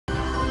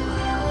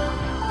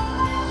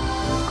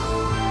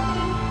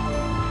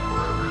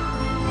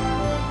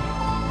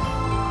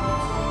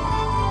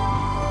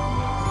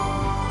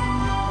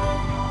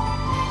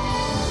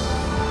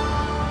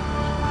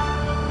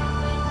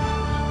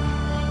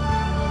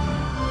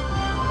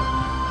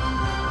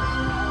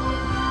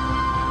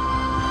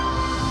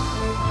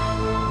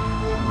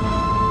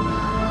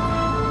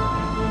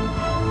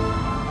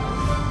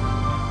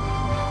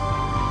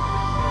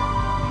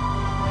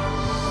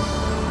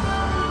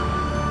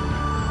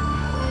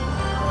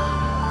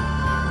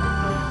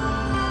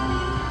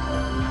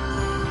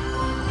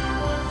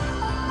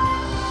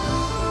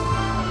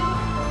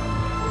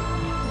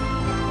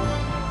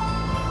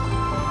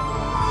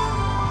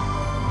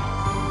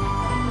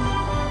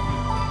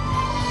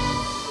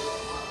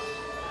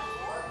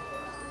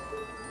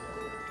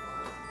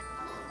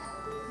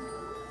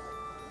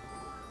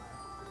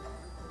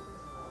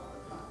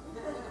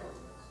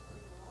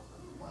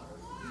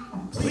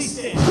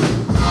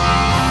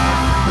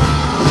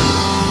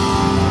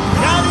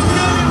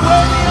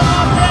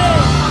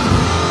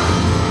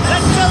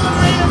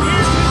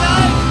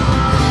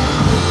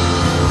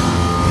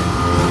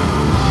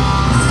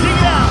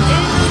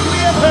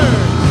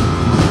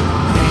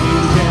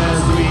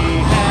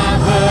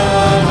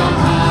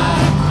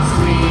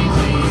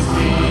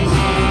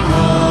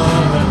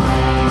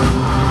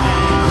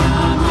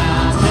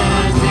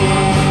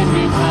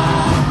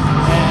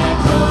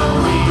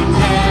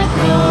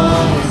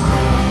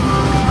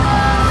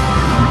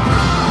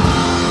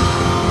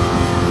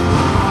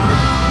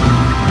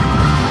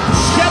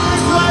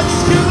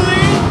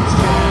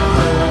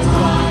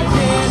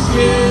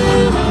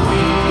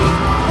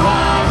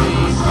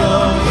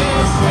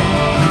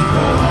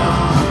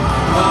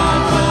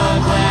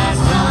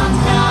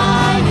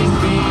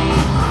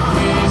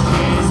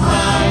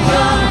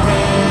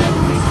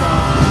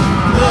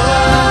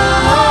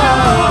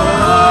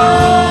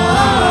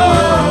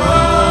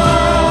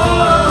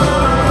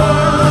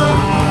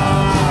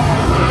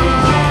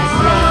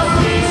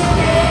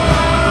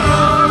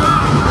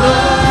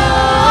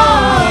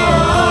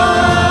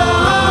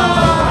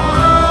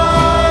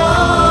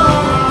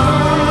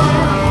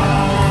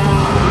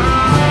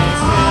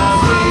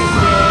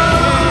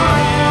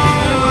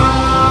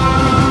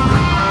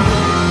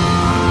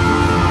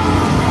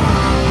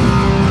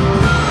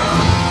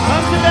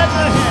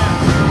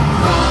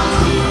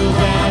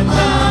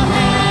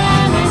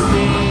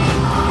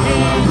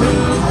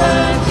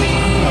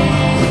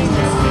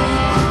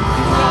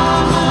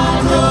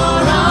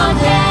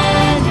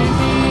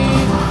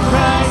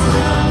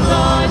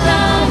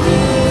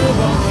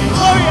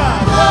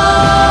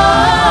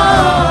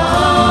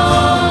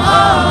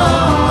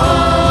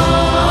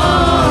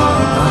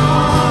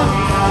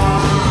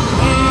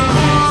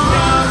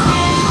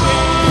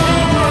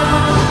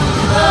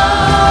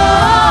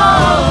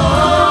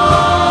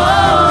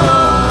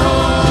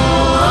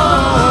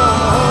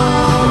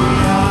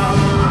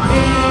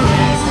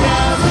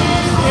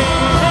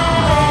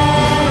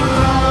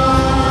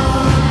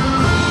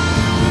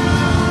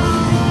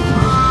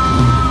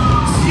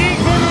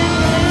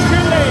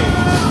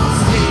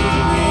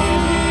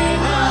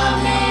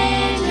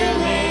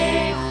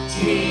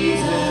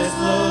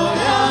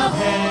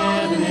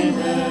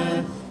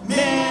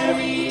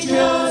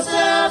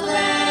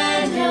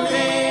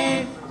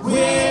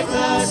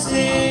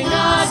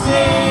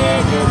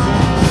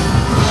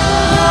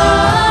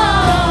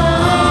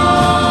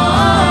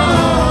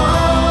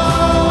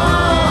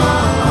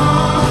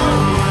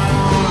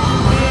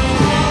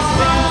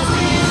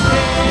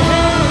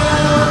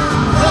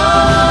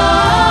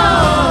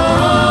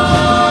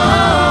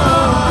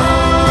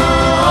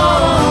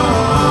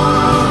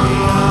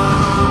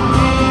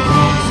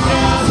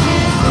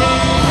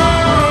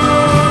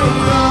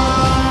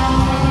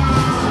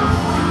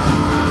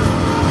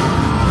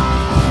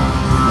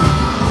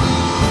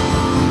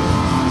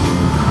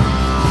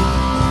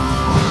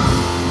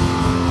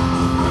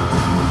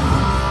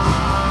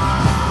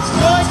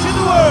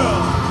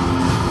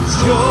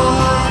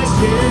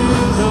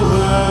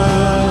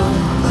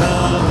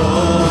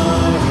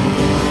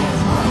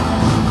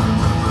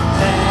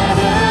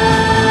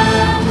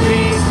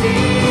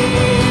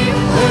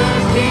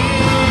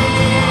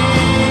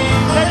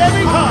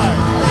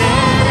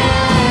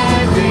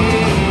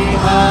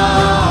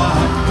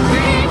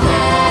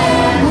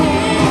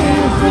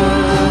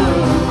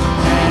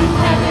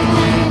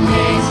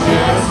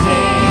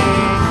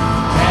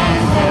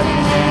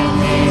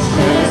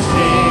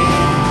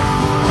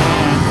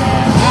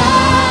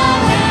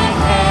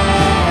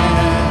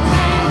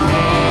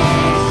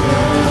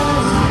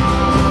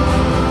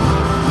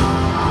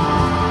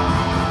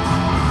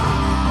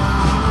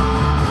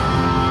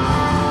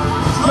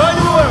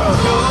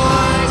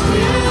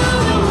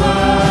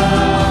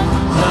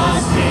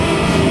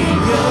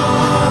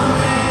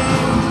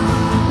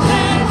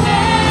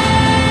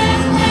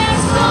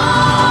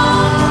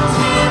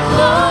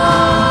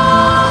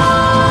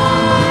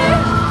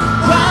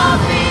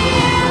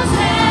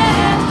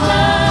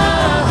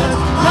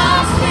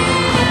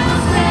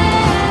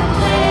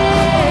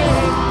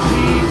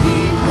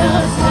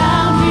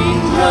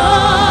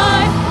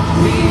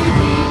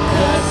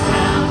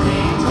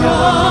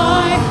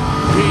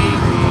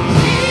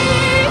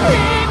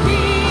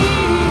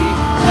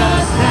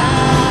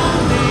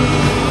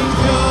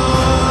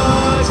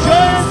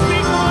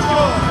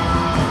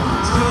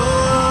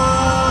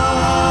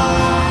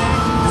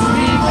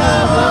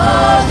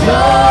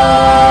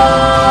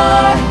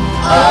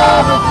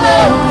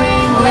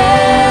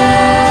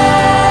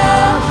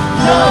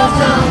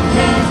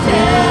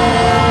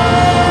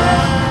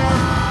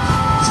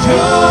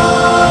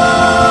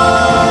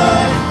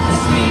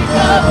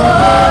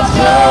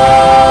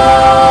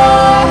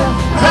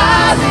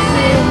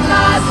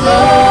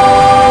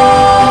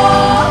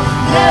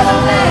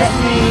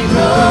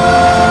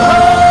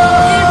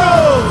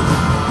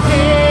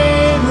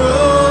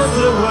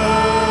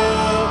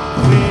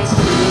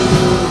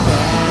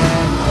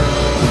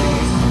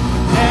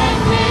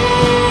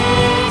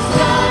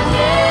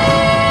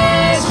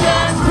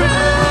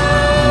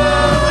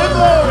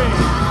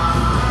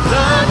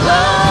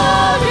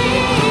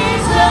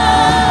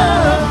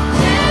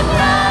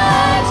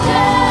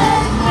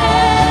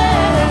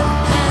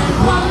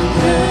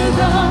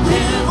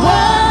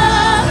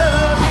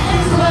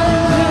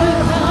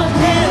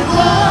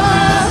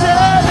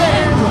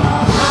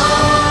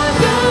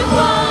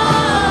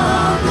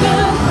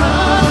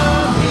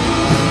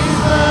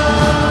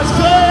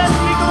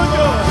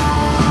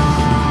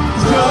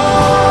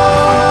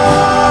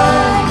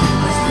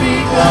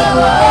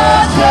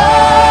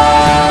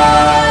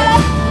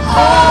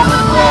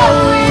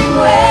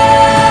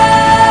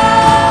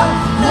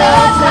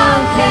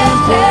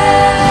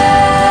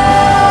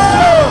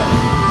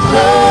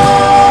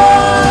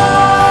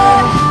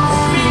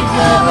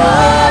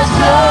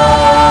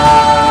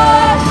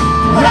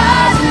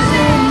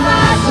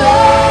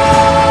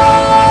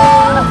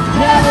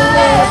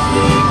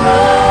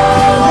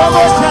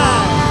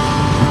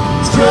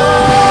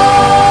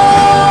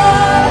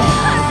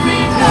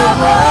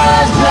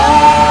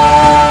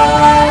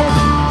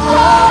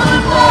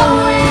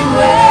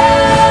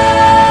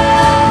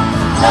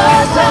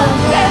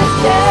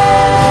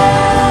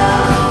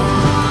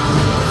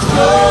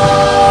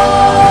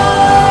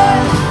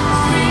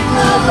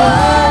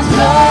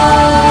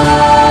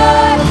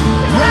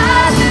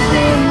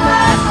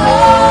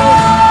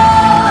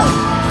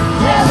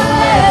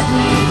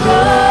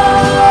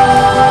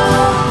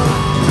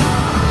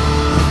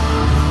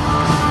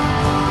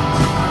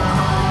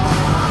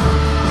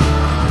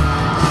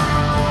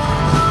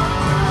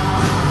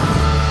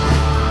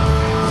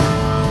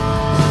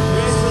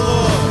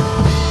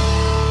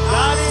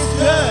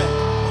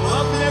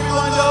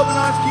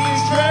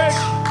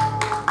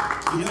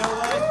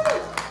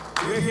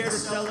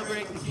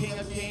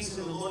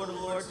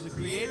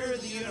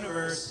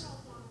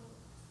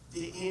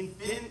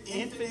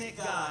infinite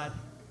God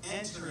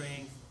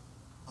entering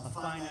a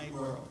finite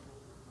world.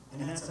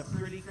 And that's a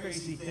pretty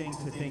crazy thing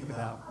to think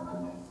about.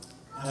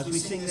 As we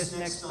sing this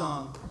next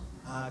song,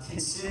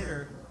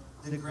 consider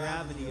the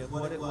gravity of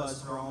what it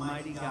was for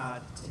Almighty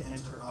God to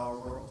enter our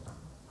world.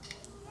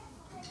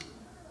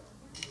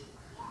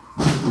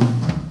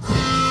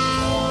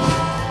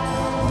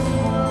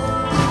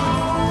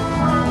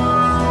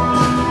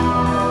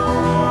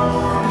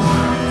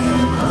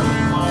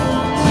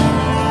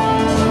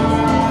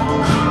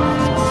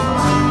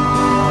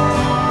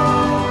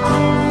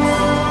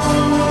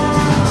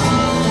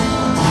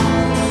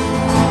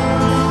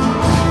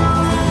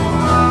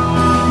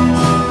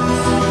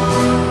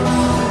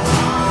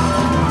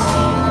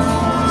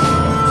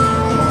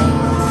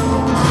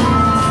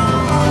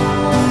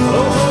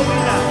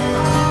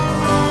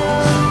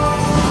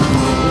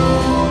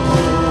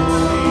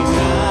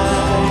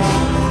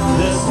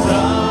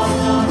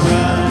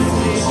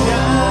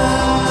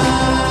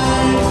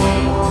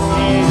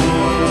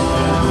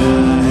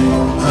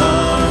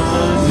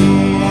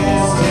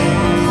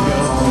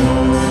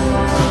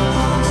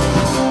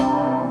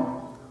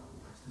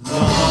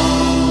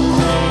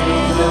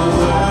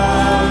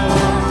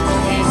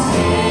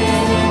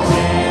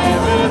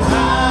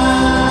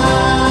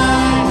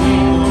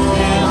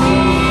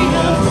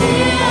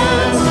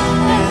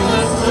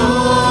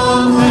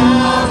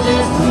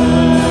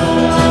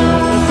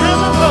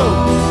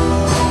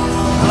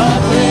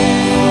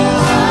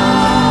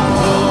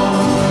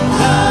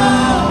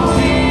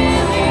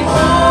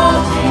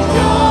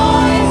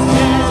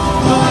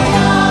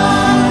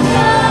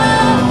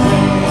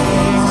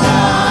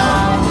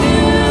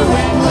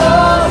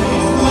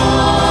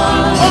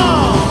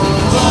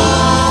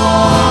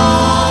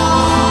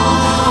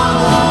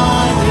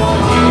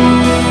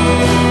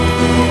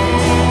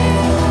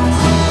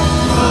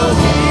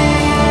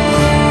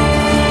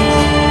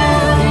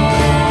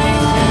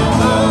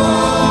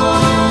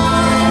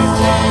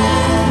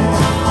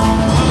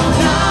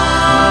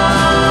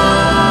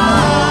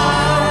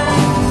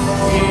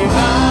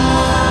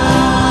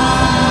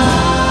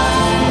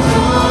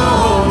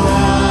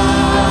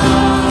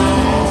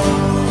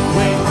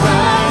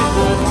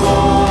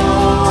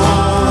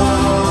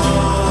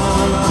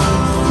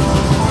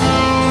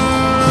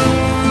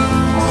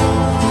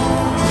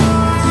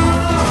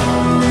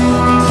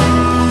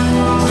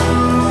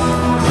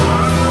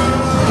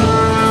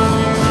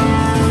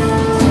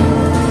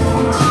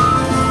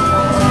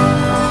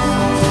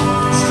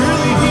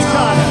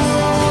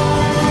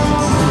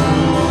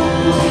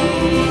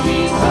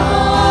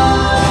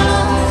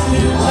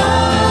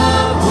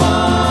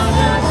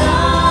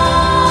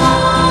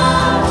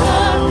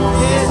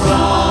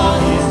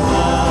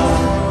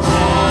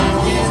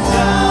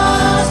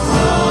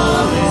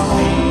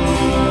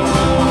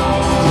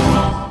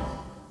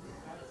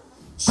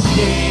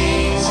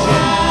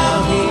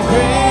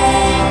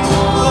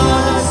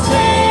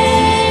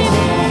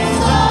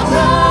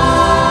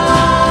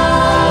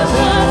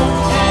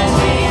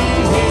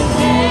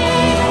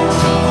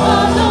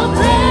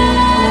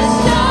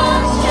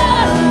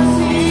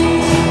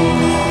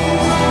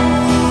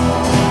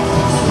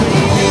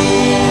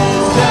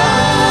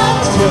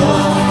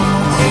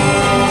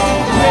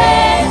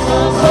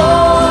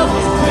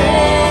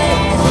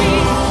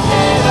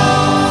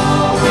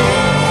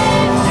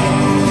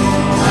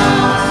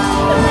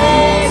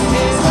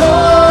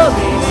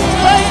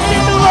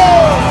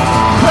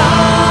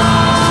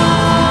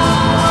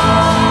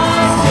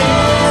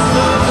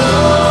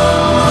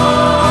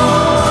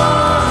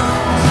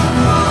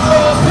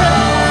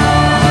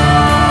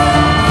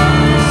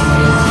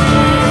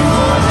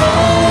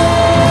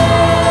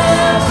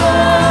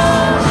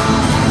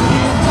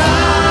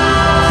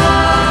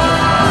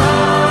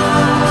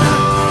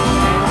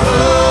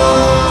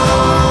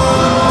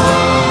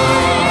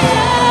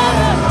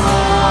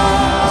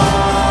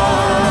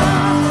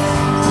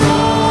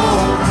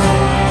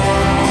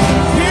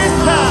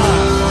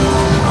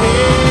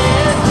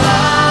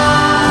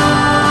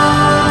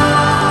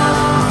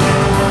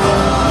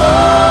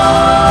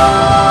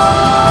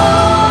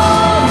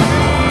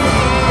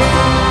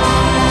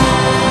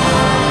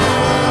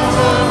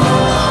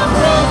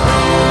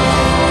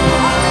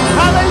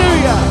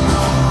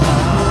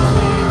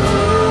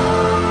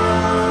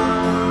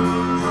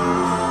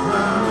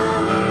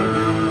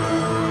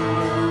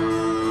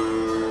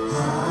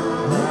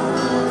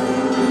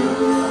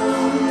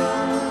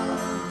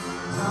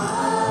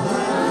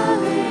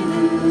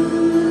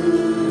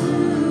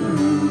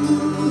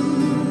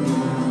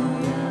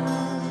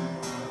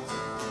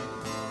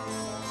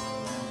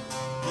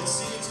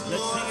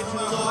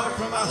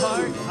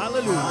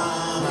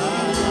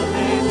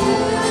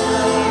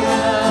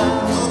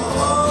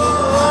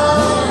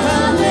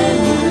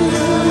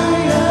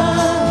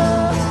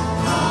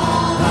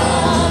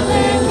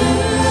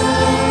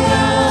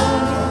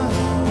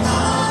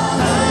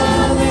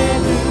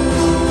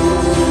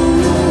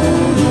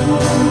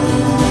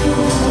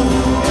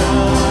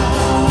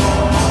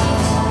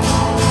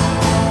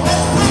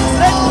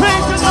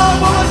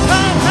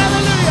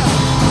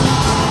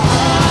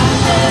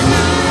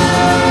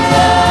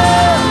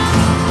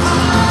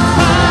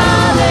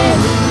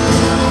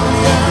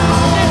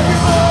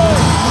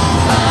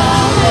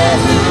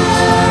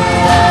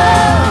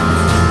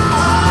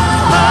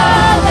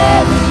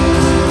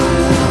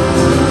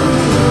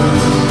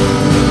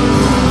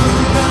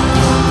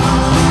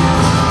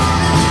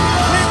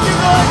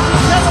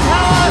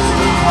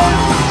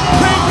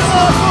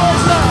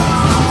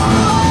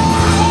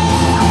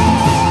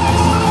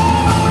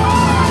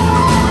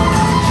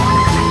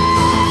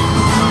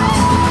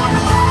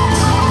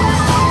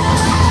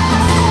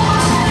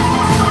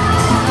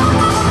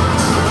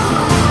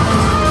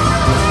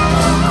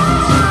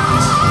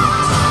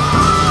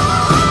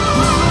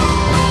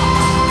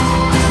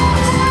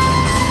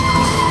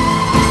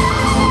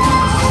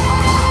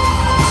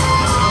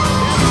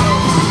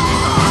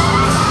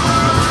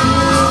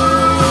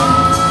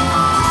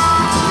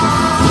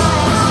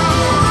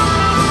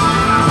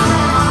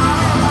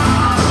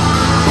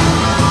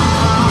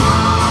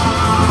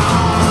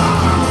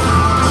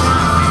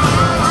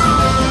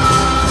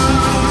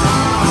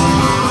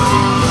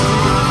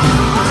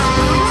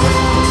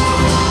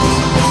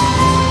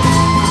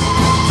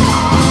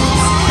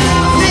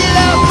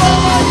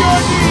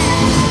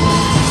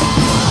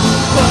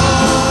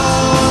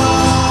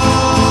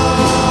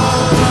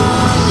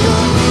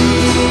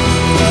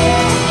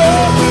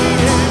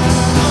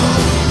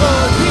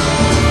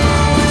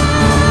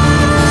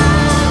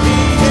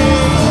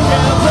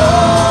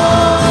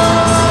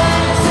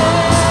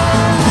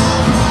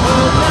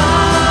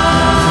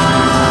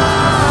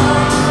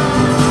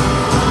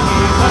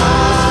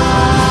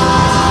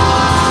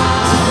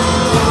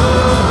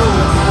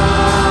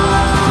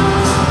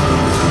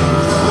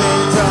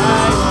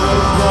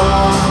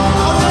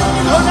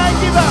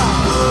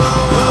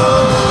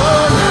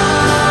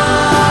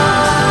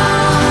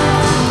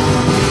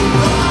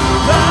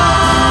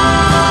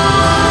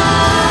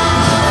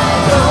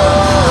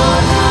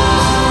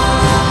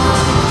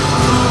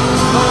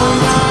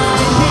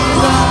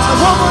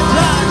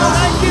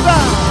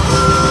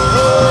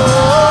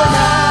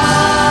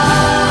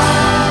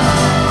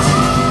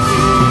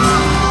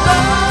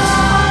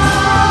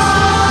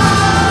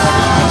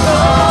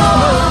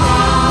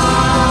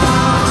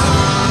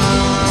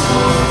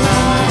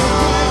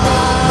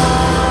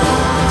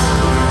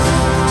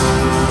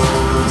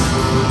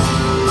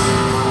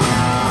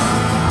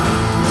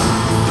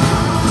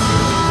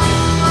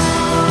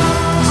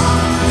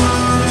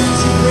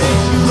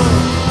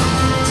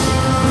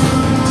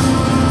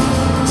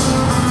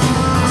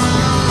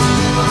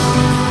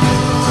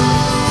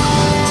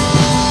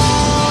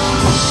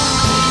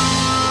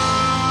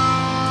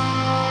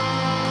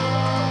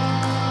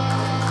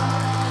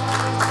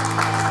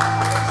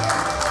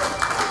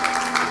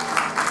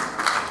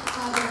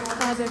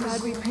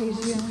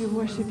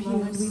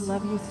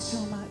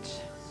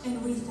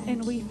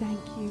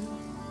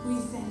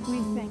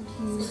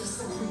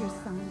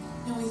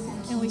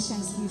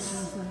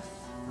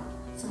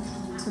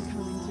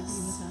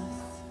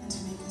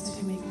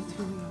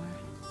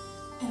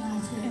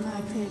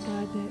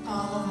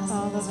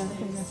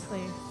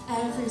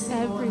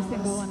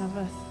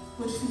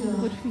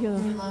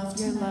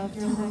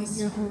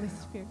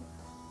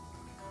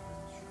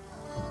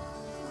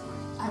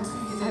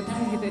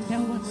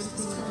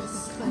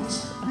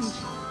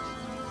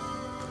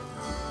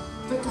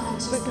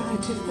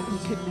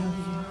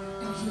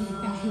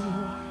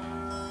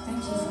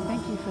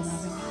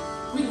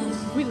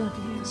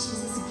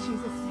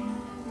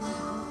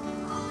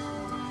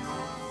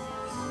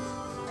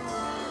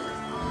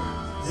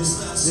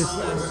 This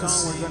last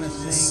song we're going to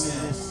sing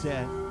in this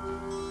set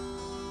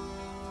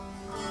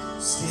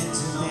stands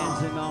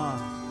in awe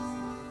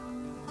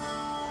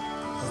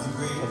of the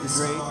greatness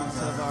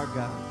of our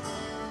God.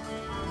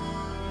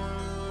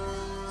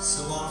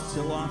 So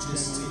often we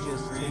just take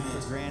for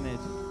granted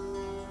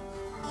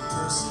the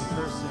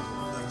person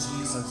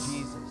of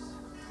Jesus.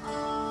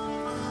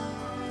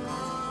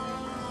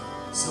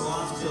 So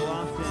often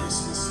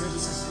Christmas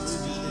loses its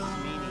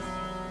meaning.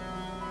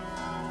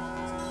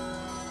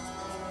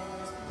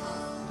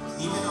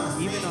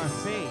 Even our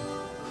faith,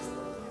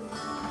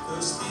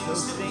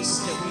 those things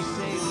that we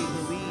say we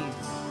believe,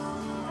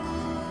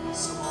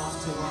 so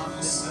often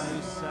we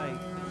lose sight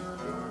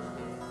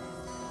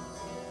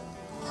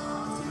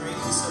of the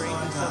greatness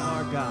of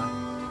our God.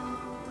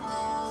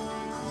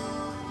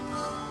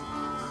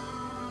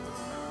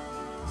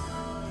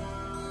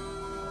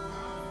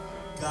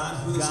 God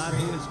who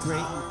is great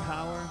in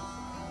power,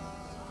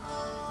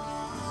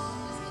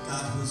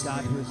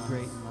 God who is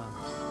great in love.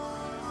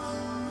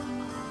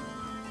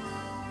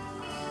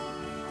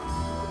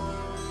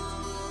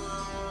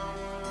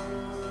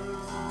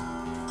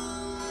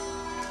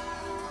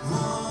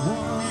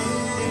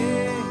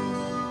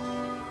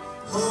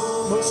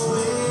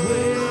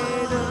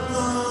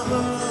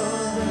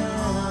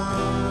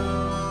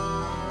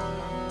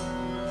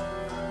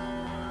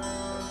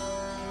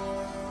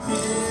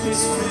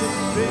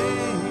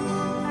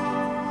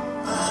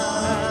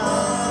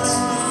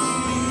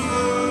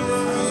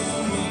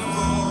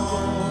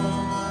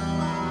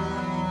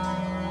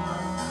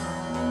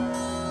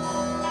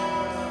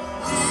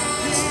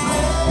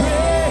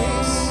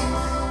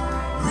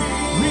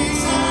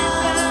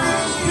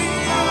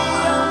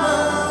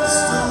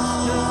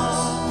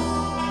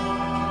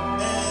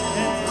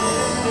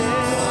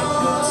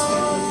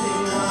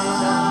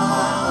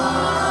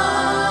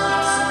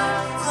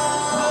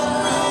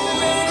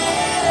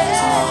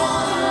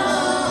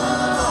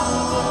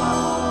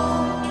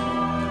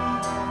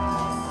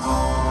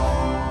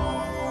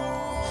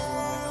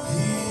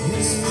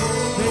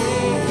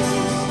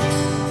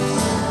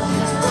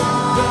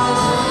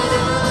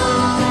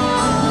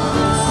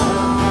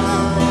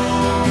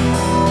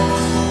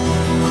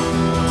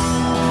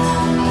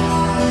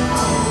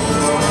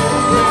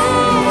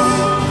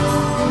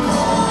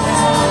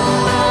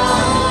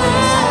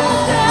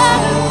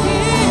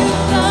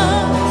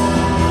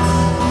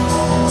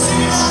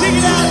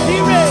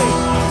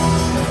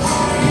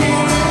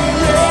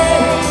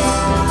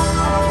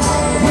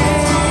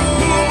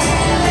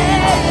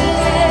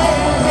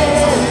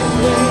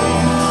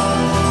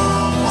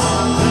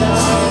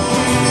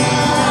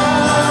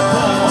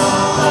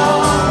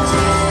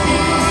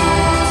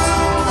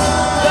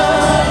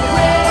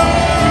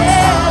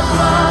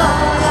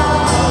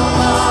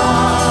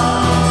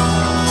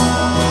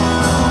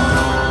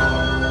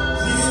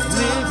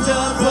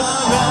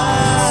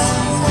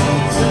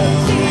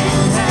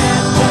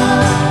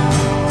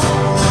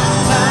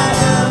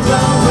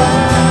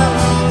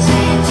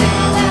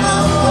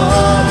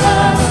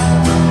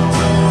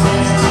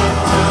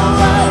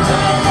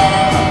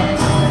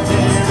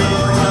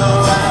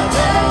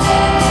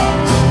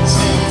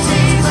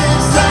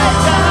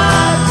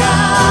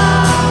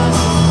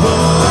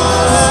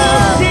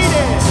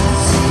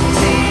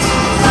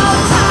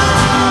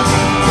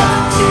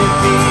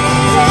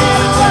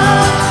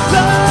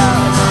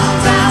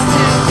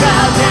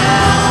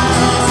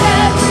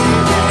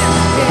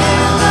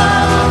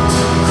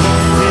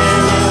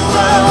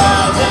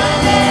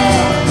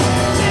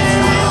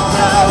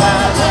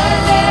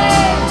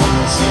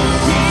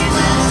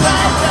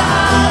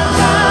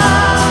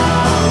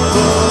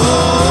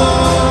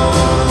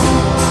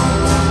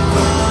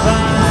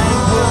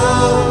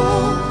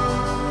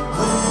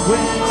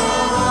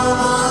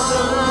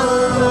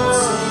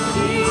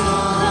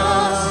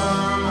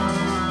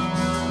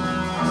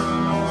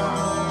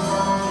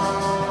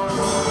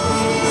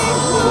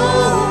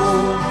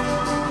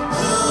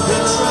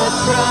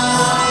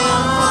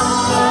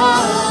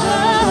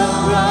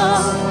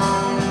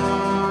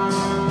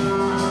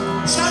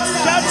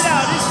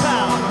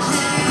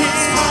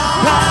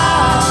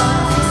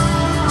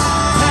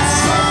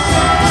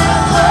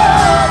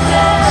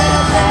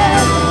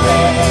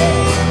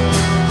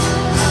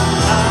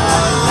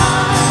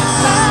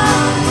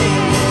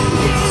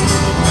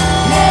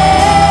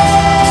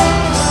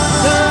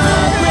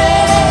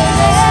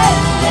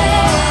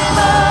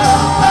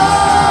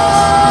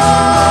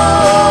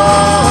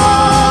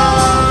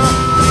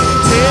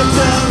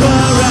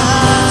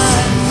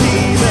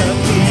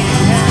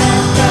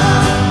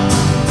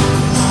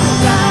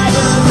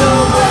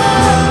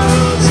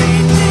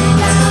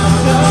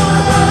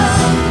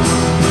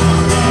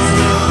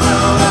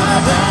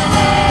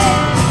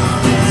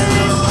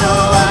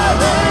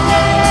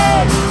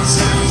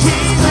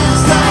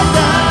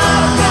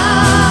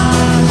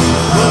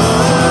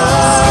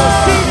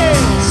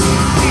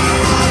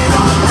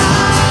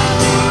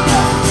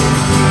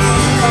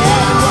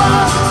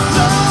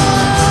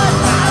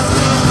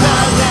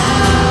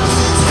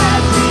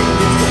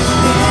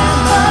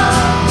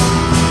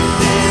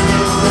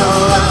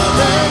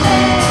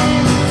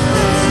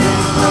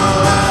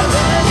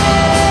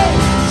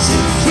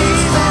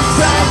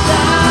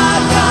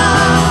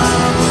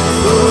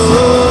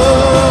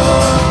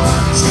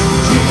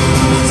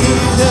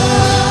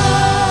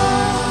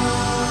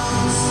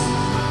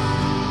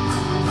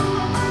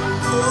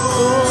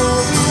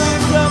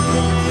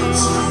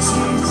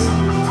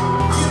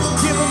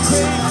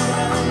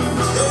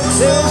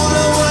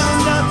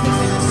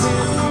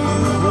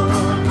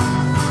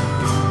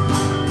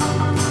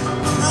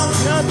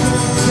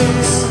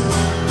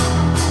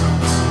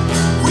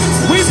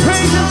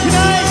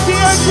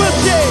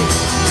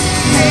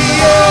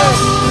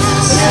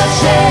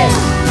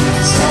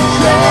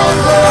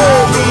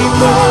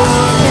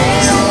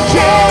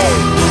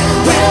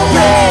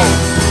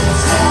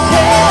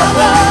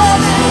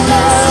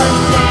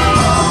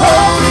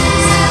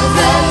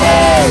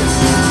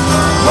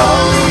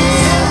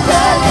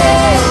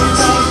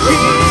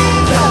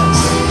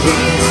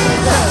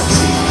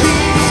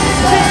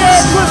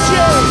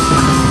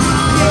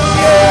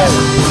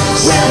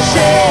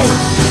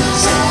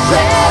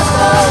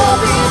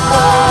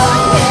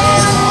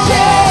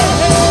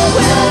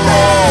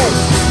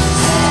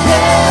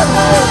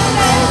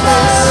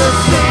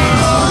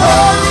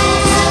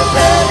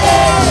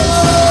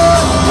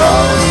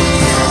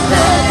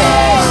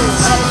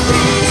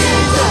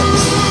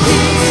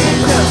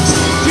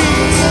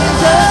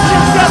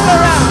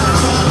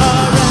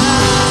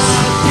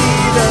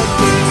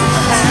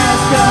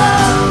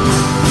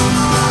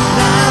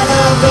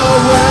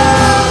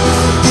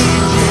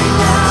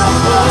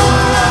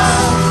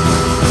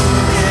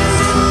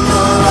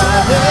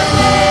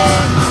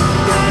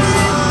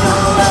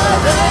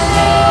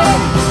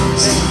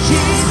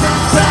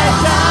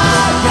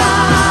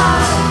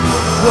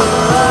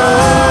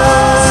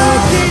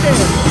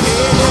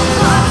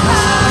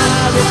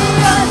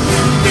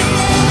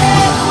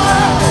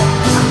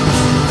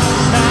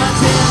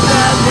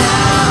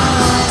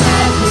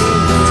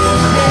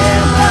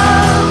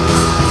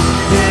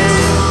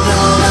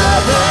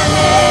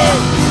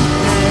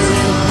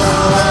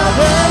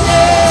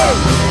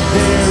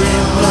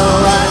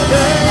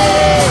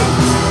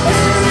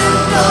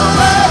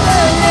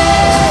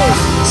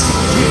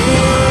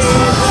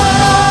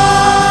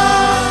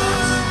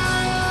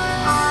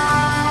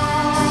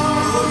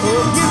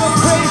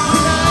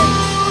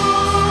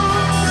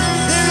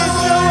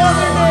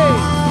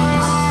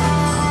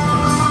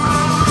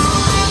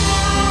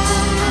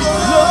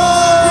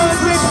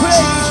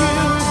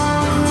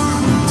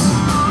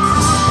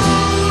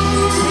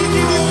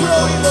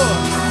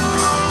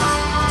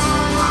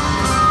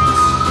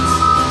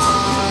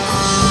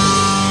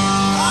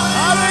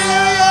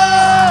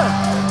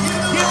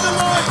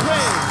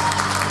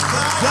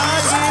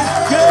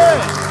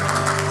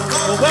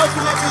 Well,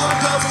 welcome everyone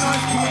to Open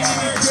Arms Community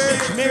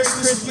Church. Merry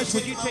Christmas.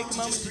 Would you take a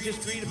moment to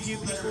just greet a few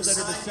people that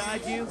are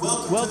beside you?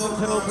 Welcome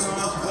to Open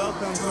Arms.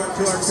 Welcome to our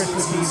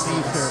Christmas Eve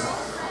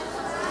service.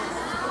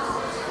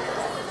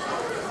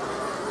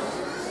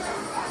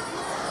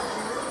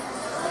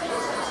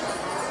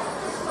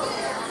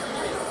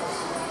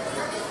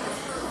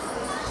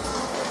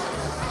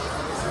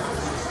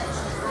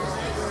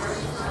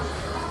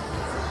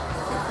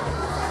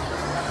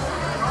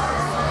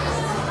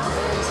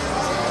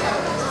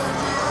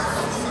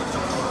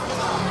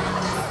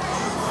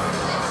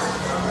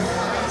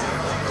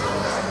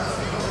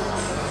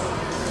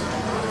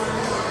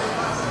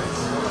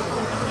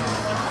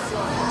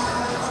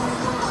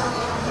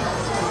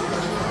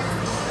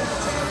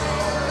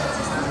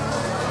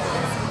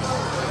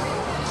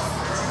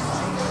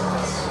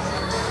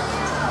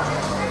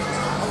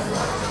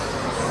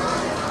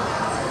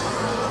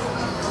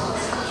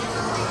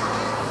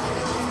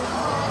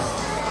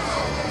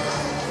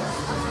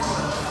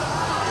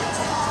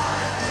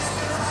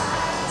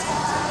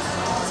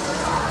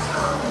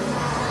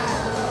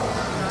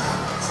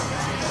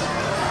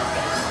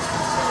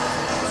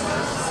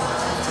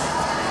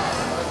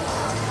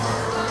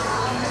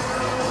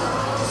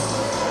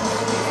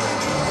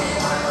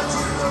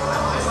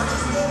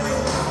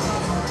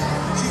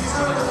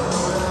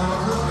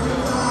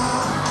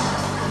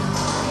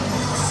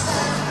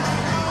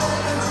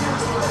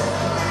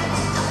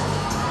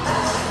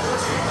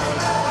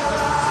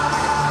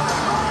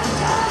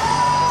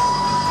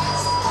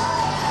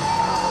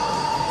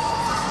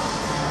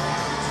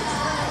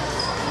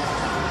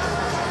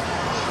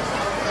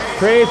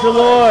 Praise the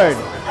Lord.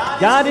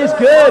 God is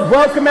good.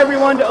 Welcome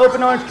everyone to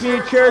Open Arms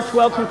Community Church.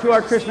 Welcome to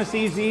our Christmas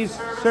Eve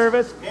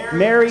service.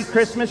 Merry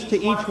Christmas to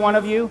each one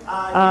of you.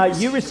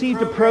 You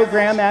received a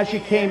program as you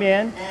came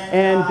in,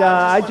 and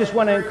I just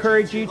want to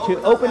encourage you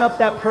to open up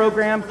that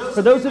program.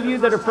 For those of you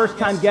that are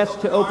first-time guests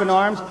to Open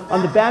Arms,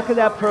 on the back of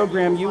that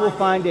program you will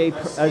find a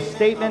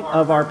statement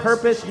of our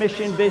purpose,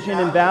 mission, vision,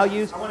 and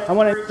values. I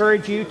want to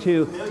encourage you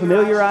to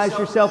familiarize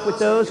yourself with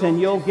those, and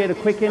you'll get a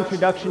quick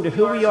introduction to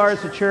who we are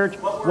as a church,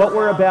 what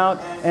we're about.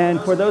 And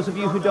for those of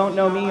you who don't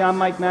know me, I'm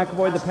Mike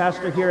McAvoy, the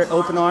pastor here at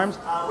Open Arms.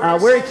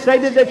 We're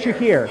excited that you're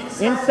here.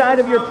 Inside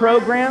of your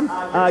program,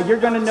 you're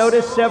going to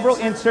notice several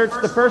inserts.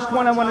 The first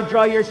one I want to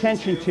draw your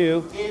attention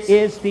to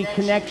is the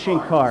connection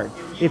card.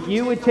 If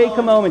you would take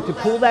a moment to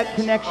pull that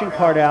connection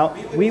card out,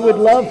 we would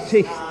love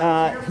to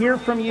hear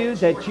from you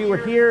that you were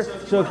here.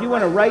 So if you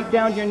want to write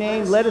down your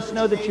name, let us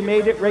know that you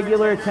made it,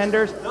 regular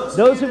attenders.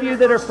 Those of you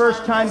that are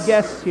first-time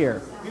guests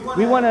here,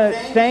 we want to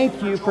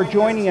thank you for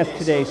joining us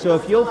today. So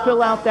if you'll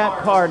fill out that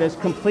card as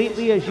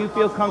completely as you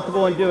feel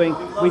comfortable in doing,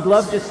 we'd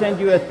love to send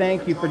you a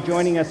thank you for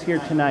joining us here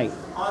tonight.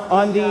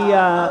 On the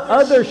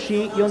other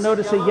sheet, you'll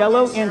notice a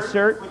yellow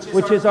insert,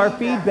 which is our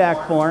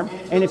feedback form.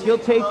 And if you'll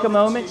take a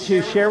moment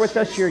to share with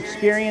us your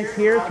experience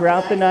here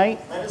throughout the night,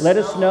 let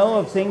us know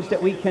of things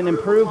that we can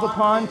improve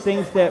upon,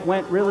 things that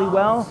went really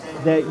well,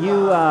 that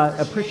you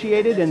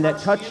appreciated and that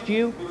touched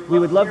you. We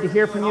would love to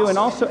hear from you. And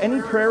also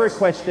any prayer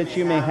requests that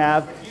you may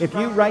have, if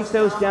you write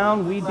those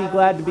down, we'd be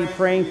glad to be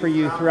praying for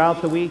you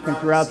throughout the week and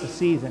throughout the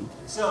season.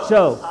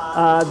 So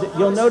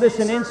you'll notice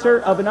an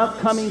insert of an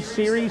upcoming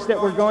series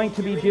that we're going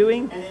to be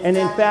doing. And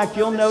in fact,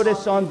 you'll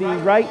notice on the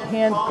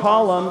right-hand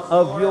column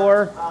of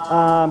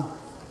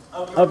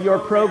your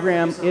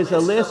program is a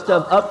list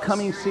of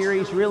upcoming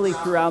series really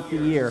throughout the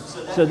year.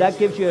 So that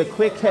gives you a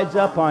quick heads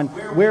up on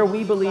where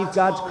we believe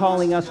God's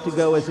calling us to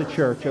go as a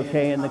church,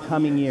 okay, in the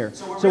coming year.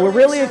 So we're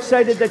really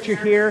excited that you're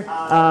here.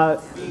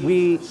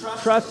 We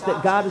trust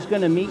that God is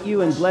going to meet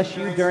you and bless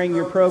you during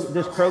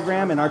this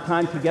program and our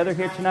time together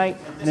here tonight.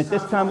 And at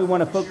this time, we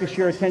want to focus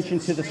your attention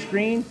to the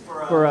screen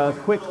for a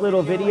quick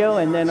little video,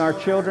 and then our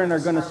children are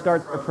going to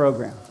start the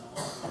program.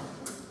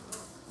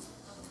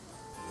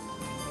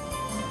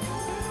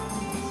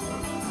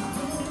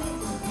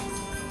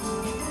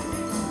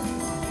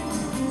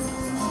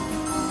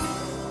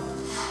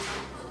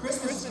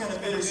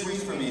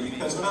 Bittersweet for me,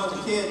 because when I was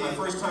a kid, my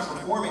first time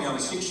performing, I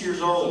was 6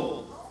 years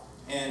old,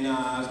 and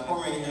I was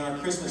performing in our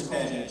Christmas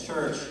pageant at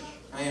church.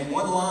 I had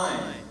one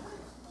line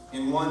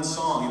in one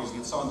song. It was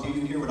the song, "Do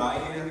You Hear What I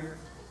Hear?"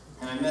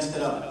 And I messed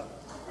it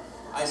up.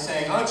 I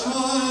sang, a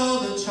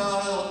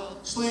child,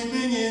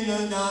 sleeping in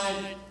the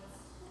night,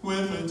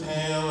 with a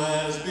tail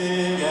as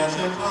big as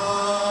a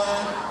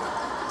kite.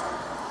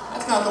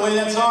 That's not the way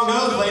that song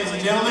goes, ladies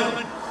and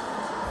gentlemen.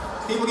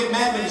 People get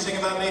mad when you sing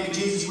about maybe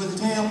Jesus with a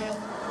tail.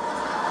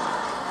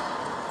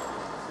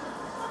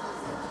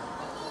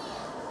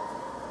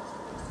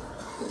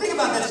 Think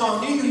about that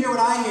song, "Do You Hear What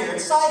I Hear?"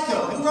 It's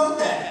Psycho. Who wrote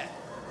that?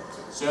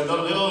 Said the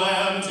little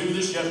lamb to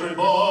the shepherd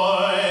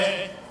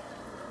boy.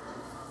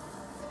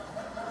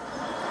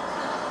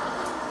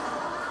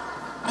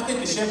 I think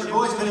the shepherd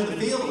boy's been in the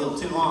field a little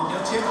too long,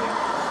 don't you?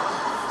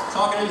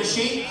 Talking to the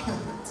sheep.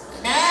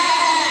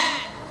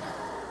 Ah!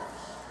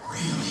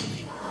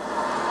 Really?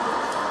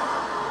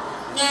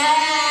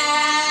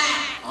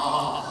 Ah!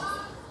 Oh.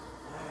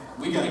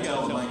 We gotta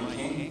tell the mighty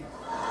king.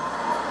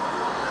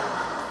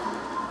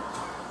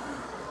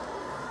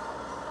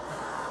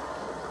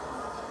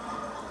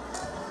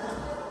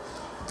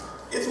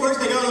 works,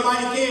 they go to the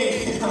mighty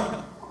king.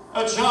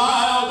 A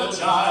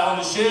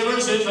child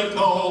shivers in the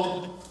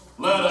cold.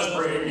 Let us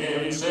bring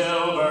him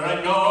silver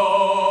and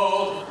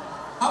gold.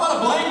 How about a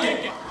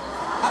blanket?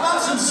 How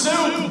about some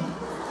soup?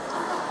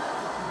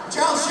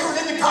 Child shivered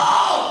in the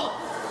cold.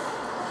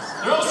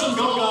 Throw some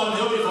gold on him,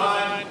 he'll be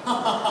fine.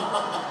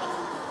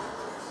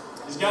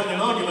 He's got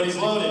pneumonia, but he's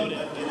loaded.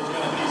 It's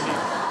gonna be easy.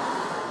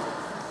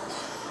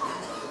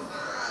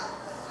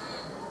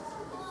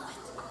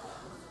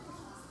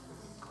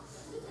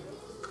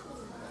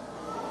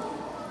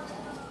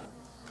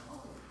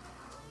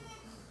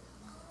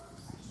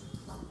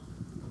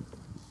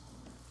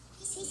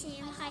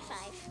 Sam, high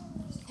five.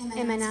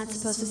 Am I not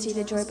supposed to see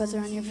the joy buzzer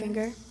on your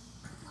finger?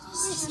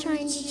 Just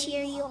trying to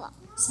cheer you up.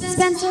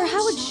 Spencer,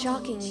 how would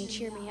shockingly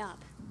cheer me up?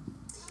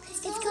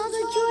 It's called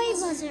a joy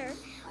buzzer.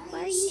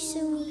 Why are you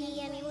so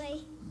moody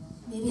anyway?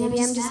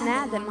 Maybe I'm just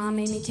mad that Mom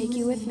made me take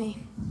you with me.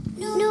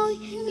 No,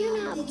 you're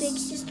not big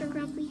sister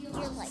grumpy.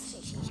 You're like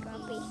she's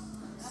grumpy.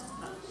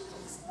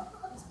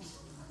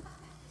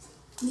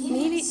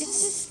 Maybe it's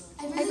just,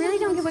 I really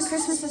don't get what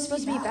Christmas is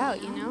supposed to be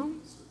about, you know?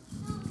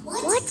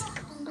 What?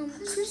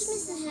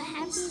 Christmas is the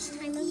happiest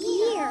time of the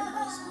year.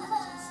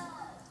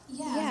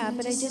 Yeah,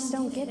 but I just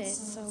don't get it,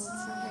 so it's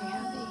not very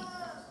happy.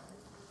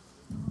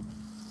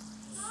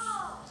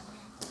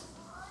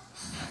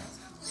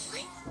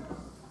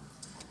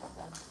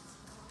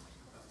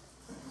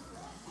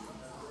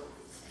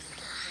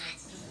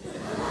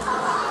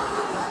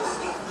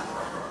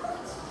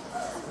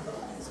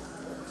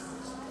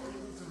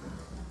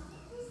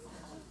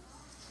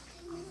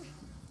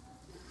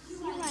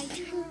 You're right.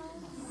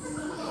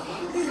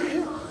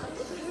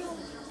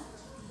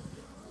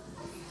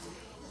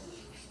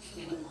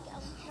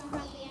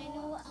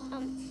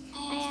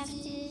 I have to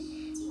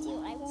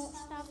do. I won't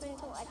stop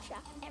until I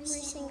trap every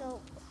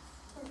single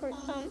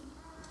person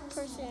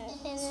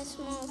in this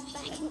mall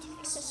back into the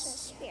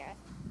Christmas spirit.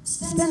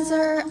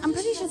 Spencer, I'm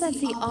pretty sure that's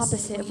the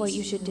opposite of what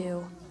you should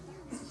do.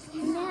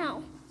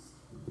 Now.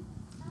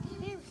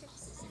 Merry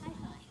Christmas. High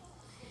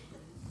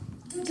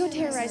five. Go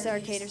terrorize the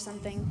arcade or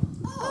something.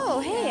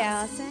 Oh, hey,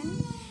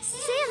 Allison.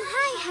 Sam,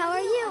 hi. How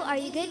are you? Are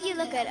you good? You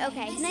look good.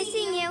 Okay. Nice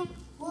seeing you.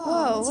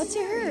 Whoa, what's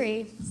your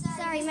hurry?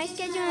 Sorry, my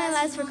schedule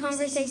allows for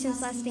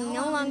conversations lasting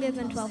no longer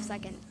than 12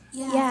 seconds.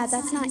 Yeah,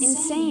 that's not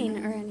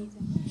insane or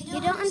anything. You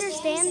don't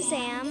understand,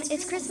 Sam.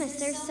 It's Christmas.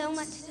 There's so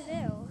much to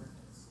do.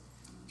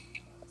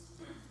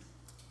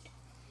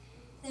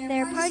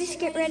 There are parties to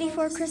get ready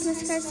for,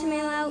 Christmas cards to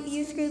mail out,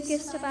 youth group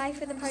gifts to buy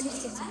for the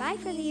parties, gifts to buy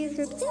for the youth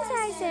group. Since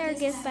I say are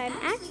gifts, I'm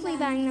actually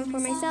buying them for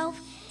myself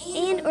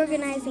and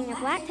organizing a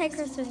black tie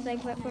Christmas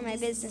banquet for my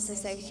business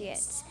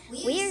associates.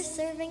 We are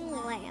serving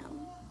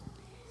lamb.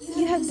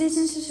 You have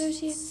business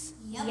associates?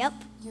 Yep.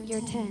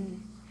 You're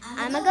 10.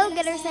 I'm a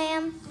go-getter,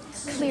 Sam.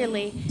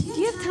 Clearly. Do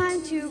you have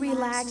time to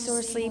relax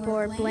or sleep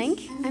or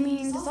blink? I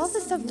mean, does all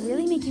this stuff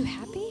really make you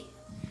happy?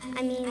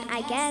 I mean,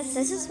 I guess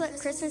this is what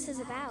Christmas is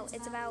about.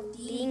 It's about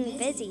being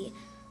busy.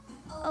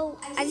 Oh,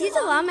 I've used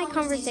a lot of my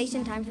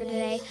conversation time for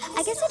today.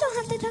 I guess I don't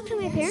have to talk to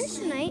my parents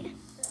tonight.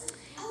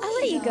 I'll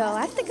let you go.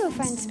 I have to go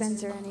find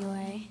Spencer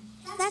anyway.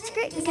 That's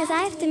great because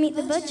I have to meet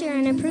the butcher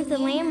and approve the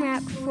lamb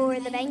wrap for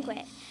the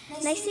banquet.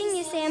 Nice seeing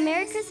you, Sam.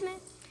 Merry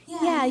Christmas.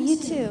 Yeah, you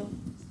too.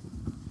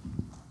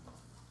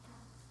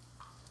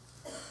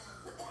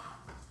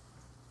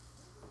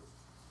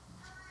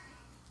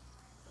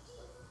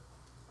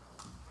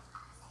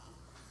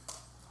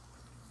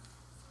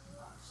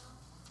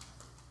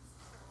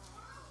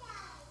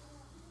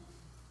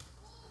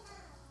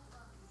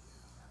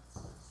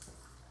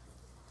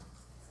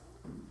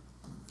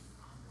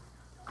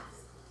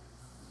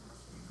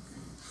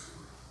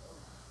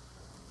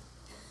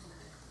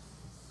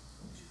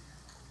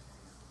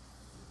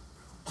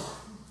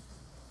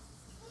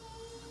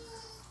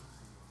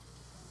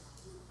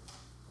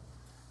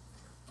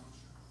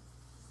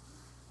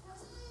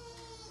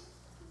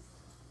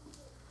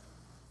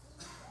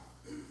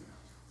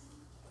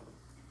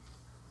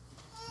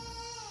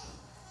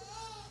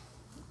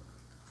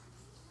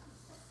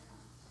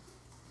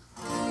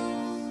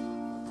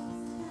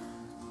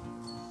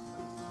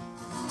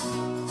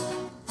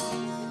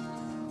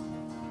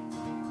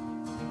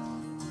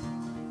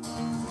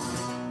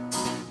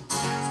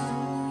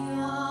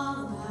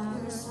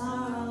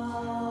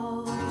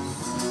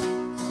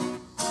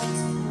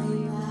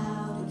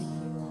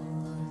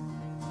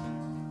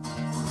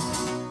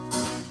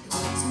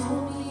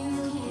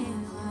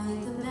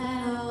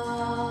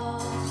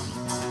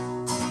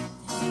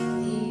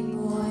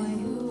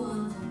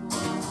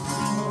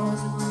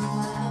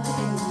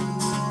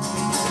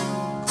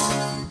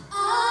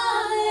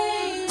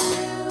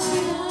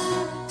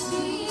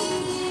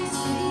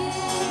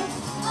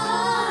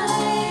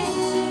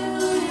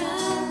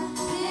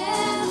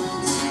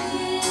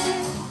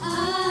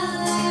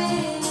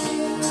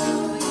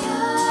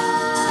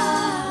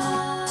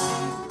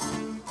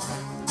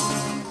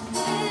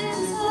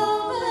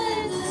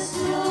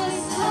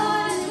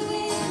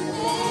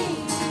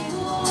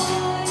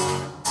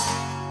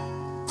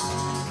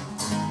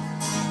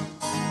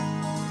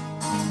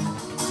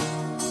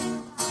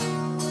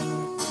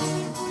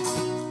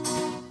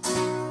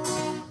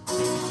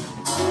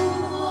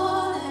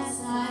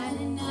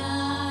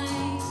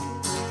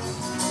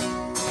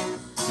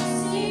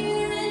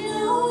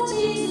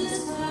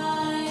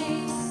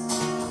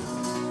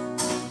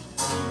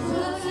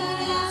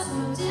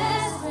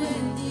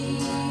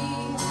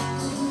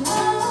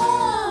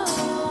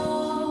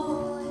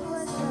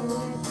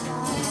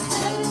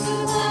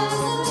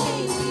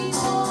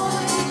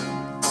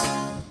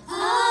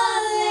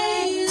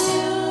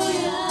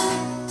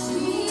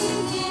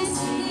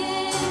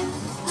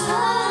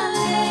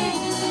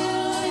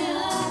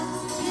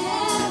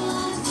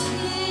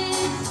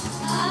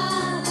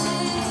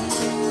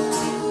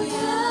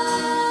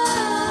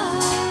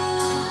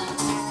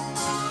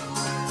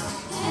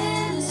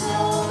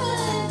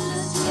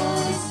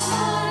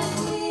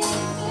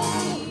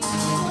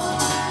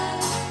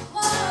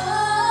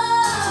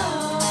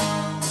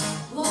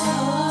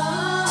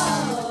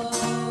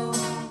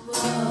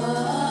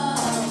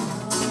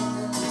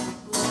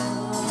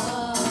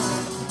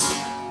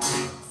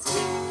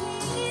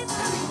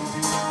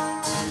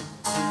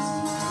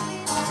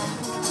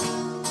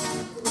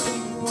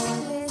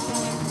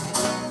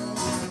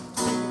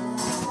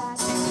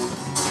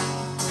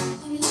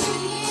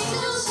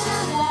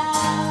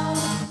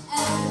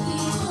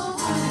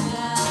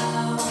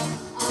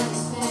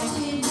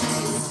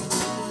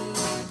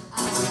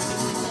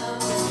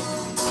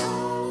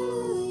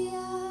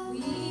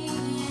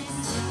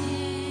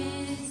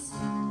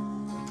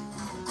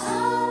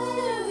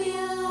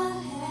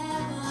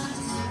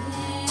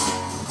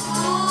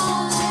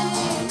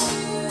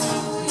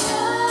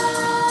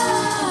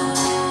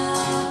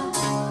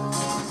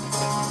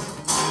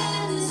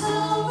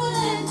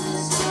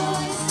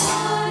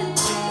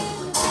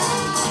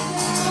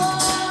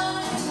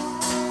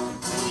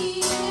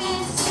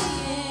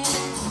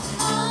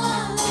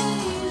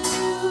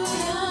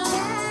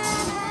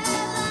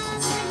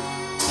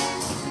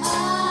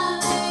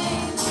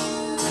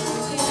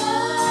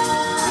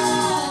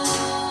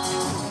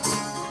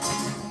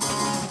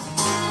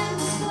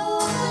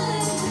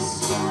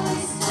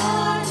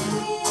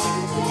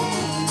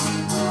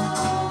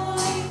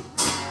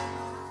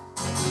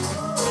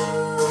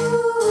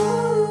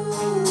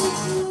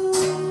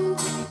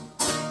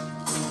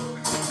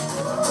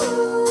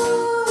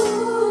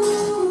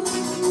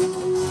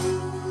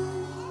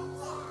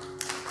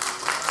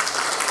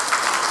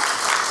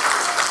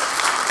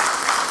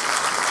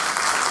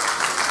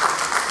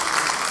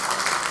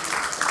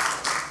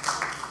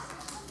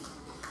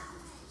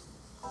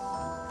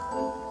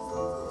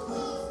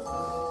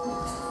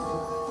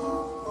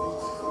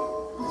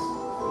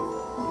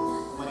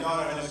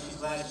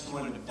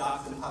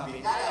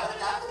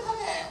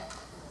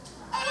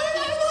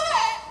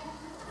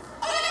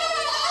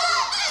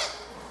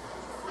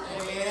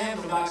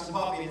 Dachshund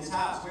puppy in his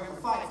house. We have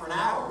to fight for an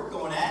hour. We're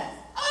going at it.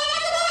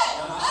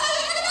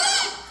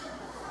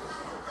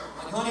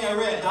 Like, honey, I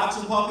read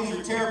Dachshund puppies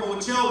are terrible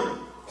with children.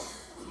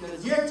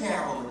 Because you're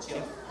terrible with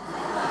children.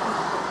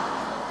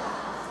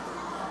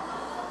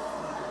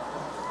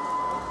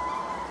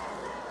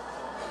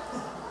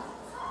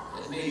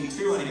 That may be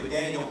true, honey, but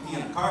Daddy don't pee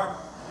on the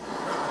carpet.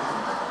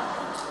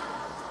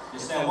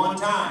 Just that one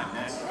time.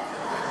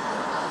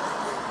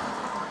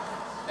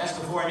 That's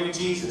before I knew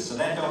Jesus, so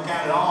that don't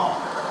count at all.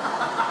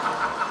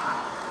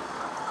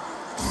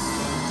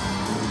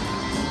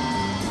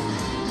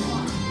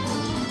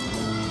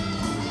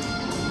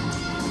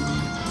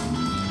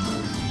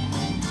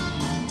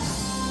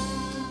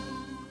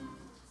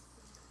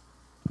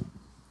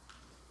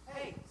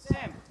 Hey,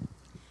 Sam.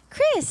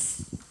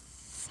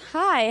 Chris!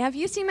 Hi, have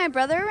you seen my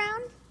brother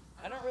around?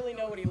 I don't really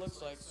know what he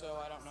looks like, so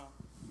I don't know.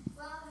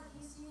 Well, have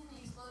you seen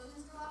any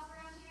explosions go off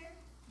around here?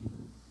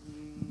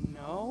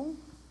 No?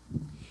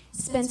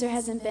 Spencer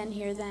hasn't been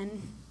here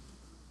then.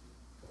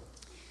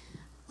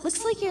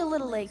 Looks like you're a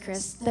little late,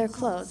 Chris. They're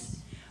closed.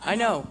 I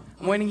know.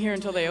 I'm waiting here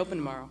until they open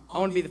tomorrow. I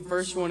want to be the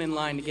first one in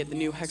line to get the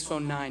new Hex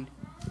Phone 9.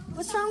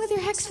 What's wrong with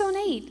your Hex Phone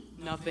 8?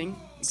 Nothing,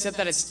 except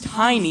that it's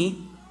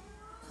tiny.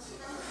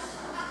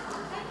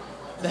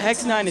 The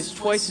Hex 9 is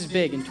twice as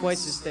big and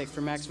twice as thick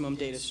for maximum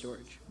data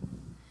storage.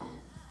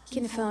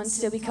 Can a phone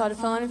still be called a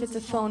phone if it's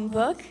a phone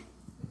book?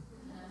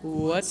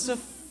 What's a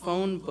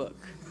phone book?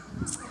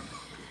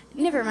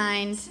 Never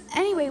mind.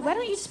 Anyway, why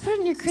don't you just put it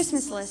on your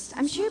Christmas list?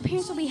 I'm sure your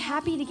parents will be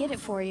happy to get it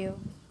for you.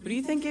 Who do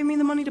you think gave me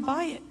the money to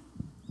buy it?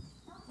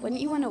 Wouldn't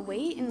you want to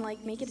wait and,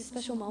 make it a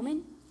special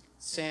moment?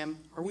 Sam,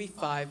 are we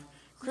 5?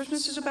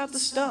 Christmas is about the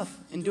stuff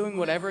and doing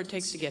whatever it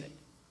takes to get it.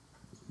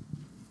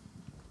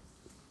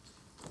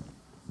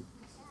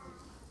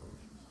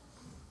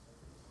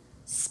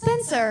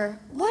 Spencer,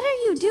 what are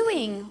you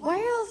doing? Why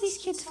are all these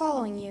kids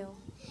following you?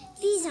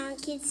 These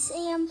aren't kids,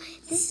 Sam.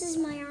 This is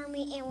my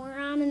army, and we're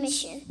on a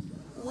mission.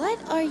 What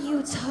are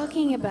you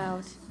talking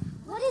about?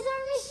 What is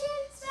our mission?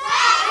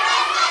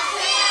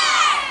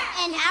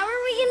 And how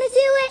are we going to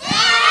do it?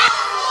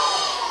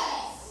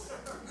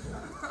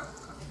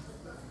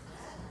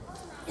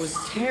 It was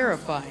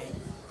terrifying.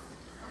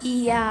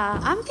 Yeah,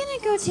 I'm gonna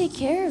go take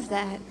care of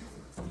that.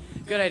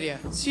 Good idea.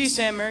 See you,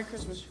 Sam. Merry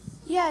Christmas.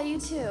 Yeah, you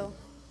too.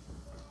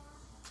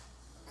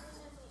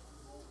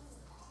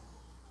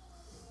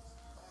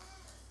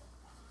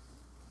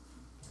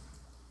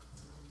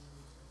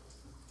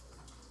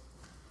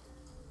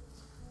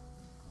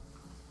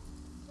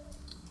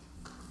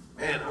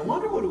 Man, I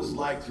wonder what it was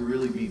like to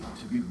really be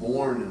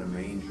born in a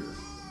manger.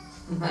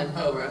 I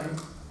know, right? I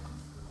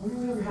wonder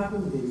whatever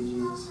happened to baby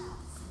Jesus.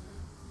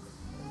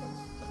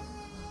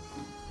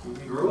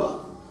 He grew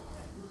up.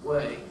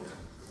 Wait,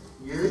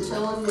 you're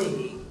telling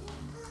me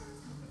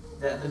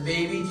that the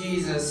baby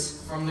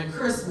Jesus from the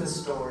Christmas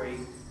story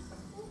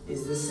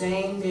is the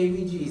same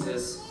baby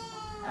Jesus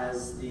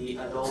as the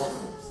adult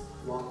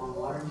walk on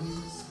water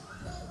Jesus?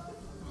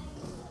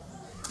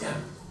 Yeah.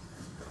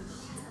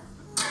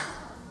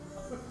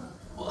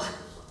 What?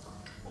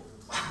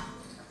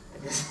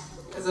 I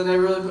guess I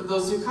never really put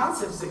those two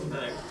concepts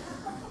together.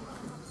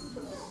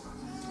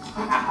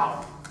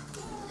 Wow.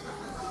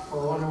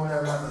 Well, I wonder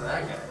whatever happened to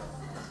that guy.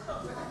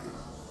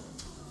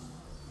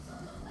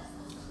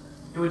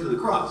 He went to the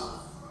cross.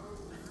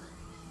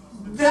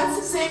 That's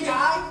the same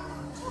guy?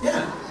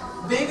 Yeah.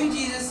 Baby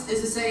Jesus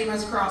is the same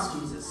as cross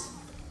Jesus.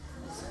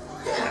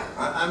 Yeah.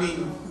 I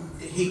mean,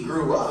 he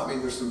grew up. I mean,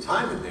 there's some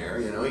time in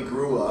there. You know, he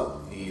grew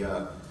up.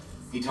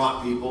 He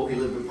taught people. He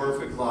lived a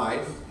perfect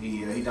life.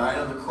 He died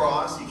on the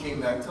cross. He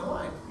came back to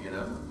life. You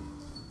know.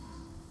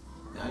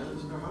 Now he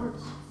lives in our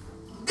hearts.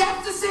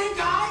 That's the same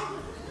guy?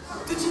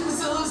 The Jesus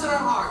that lives in our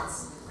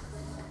hearts.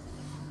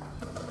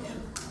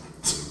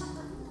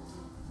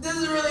 This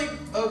is really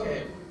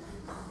okay.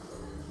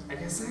 I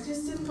guess I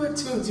just didn't put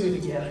 2 and 2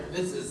 together.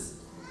 This is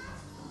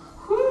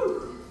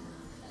whew.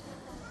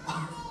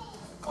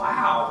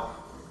 Wow.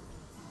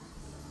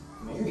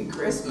 Merry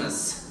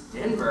Christmas,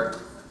 Denver.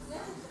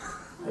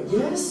 I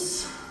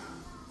guess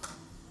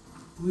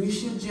we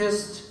should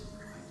just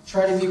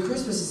try to view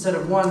Christmas instead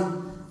of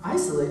one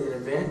isolated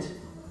event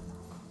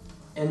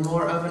and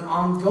more of an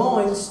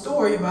ongoing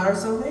story about our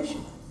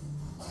salvation.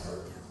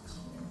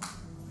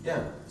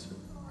 Yeah.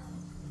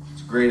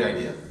 It's a great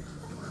idea.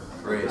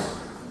 Great.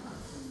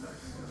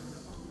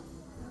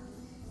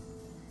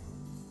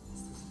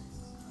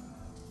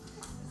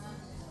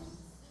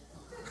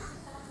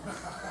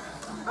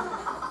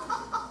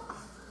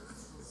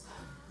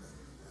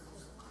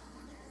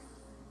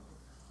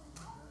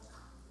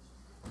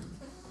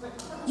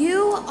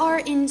 You are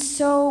in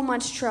so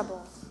much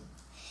trouble.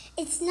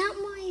 It's not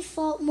my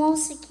fault mall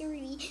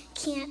security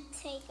can't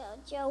take a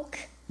joke.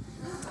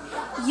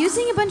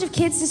 Using a bunch of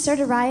kids to start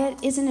a riot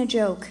isn't a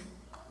joke.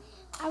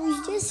 I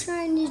was just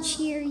trying to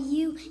cheer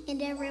you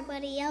and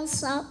everybody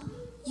else up.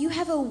 You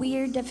have a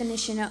weird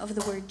definition of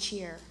the word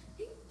cheer.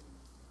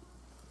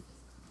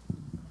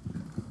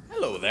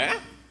 Hello there.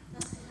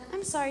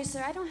 I'm sorry,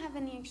 sir. I don't have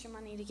any extra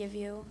money to give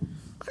you.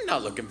 I'm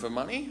not looking for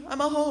money.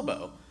 I'm a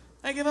hobo.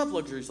 I give up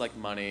luxuries like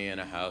money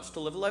and a house to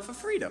live a life of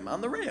freedom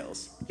on the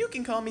rails. You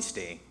can call me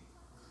Steve.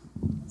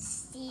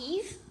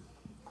 Steve?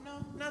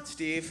 No, not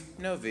Steve.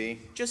 No V.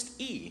 Just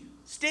E.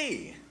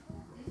 Steve.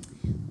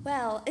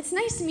 Well, it's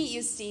nice to meet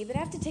you, Steve, but I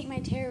have to take my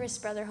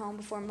terrorist brother home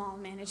before mall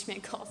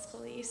management calls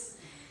police.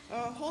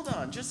 Hold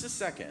on, just a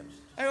second.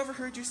 I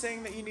overheard you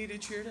saying that you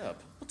needed cheered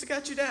up. What's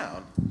got you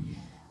down?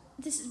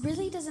 This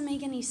really doesn't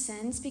make any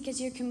sense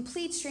because you're a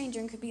complete stranger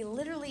and could be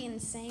literally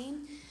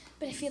insane,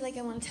 but I feel like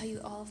I want to tell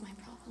you all of my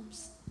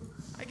problems.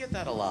 I get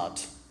that a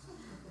lot.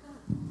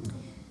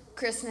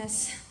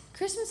 Christmas.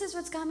 Christmas is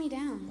what's got me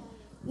down.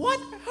 What?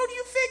 How do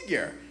you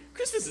figure?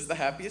 Christmas is the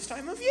happiest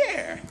time of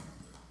year.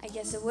 I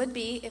guess it would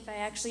be if I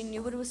actually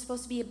knew what it was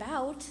supposed to be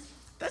about.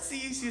 That's the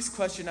easiest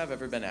question I've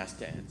ever been asked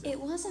to answer. It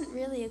wasn't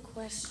really a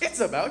question. It's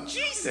about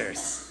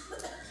Jesus.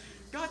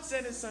 God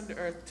sent his son to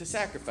earth to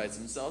sacrifice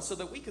himself so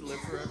that we could live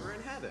forever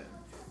in heaven.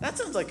 That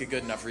sounds like a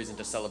good enough reason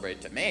to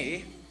celebrate to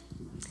me.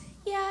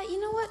 Yeah, you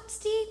know what,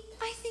 Steve?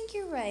 I think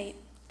you're right.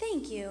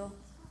 Thank you.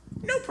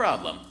 No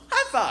problem.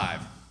 High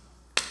five.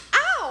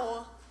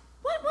 Ow!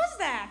 What was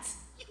that?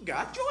 You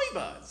got joy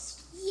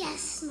buzzed.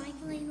 Yes, my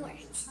plan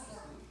worked.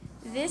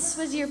 This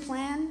was your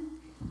plan?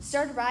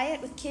 Start a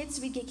riot with kids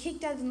so we'd get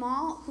kicked out of the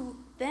mall,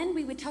 then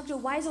we would talk to a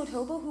wise old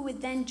hobo who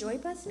would then joy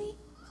buzz me?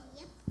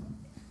 Yep.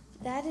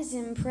 That is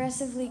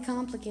impressively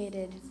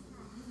complicated.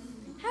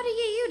 How did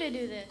he get you to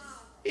do this?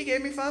 He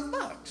gave me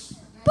 $5.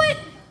 But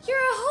you're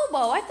a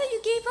hobo. I thought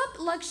you gave up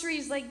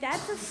luxuries like that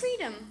for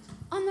freedom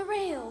on the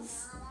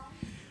rails.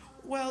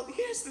 Well,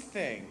 here's the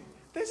thing.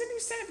 There's a new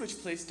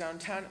sandwich place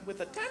downtown with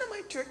a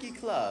dynamite turkey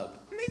club,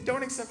 and they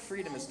don't accept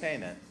freedom as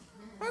payment.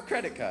 Or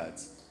credit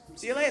cards.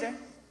 See you later.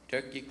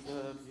 Turkey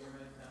club.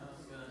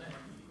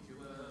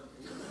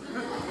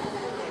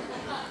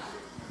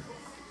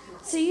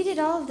 So you did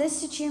all of this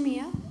to cheer me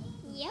up?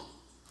 Yep.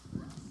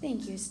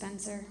 Thank you,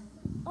 Spencer.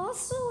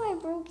 Also, I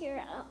broke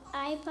your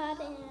iPod,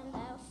 and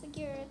I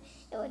figured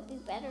it would be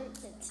better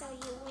to tell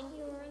you when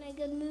you were in a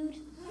good mood.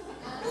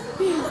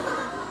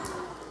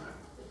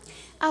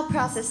 I'll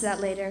process that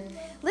later.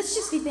 Let's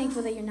just be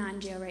thankful that you're not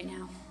in jail right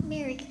now.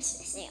 Merry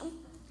Christmas, Sam.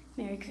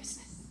 Merry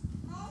Christmas.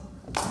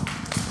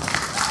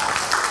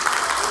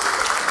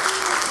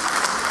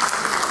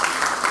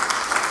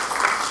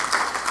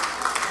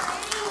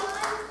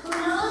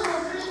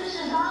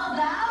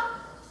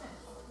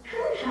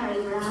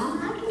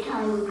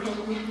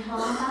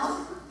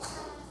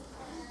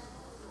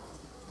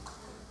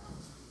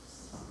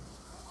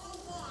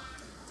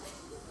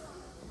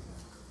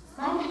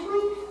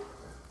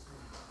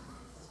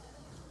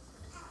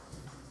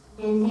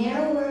 And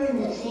there were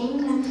in the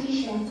same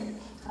country shepherds,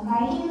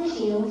 abiding in the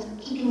fields,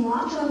 keeping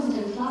watch over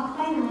their flock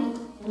by night,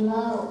 and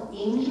lo, the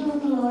angel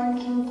of the Lord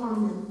came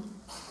upon them.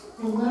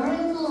 And the glory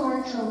of the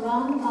Lord shone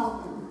round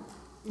about them.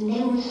 And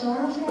they were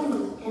sore afraid,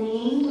 and the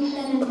angel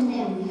said unto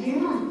them,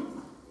 Fear not,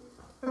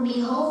 for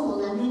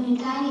behold, I bring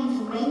you tidings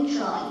of great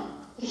joy,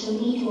 which shall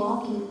be to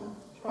all people.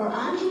 For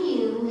unto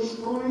you is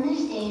born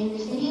this day in the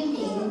city of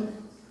David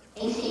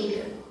a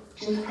Savior,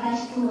 which is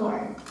Christ the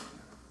Lord.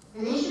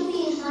 And this shall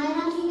be a sign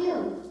unto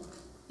you.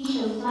 You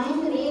shall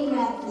find the babe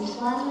wrapped in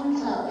swaddling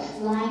clothes,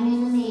 lying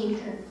in a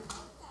manger.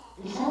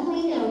 And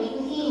suddenly there was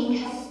with the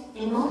angel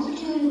a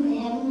multitude of the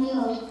heavenly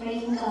hosts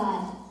praising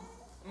God,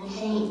 and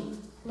saying,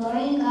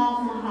 Glory to God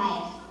in the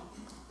highest,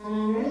 and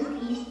on earth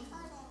peace,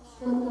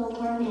 goodwill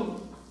toward men.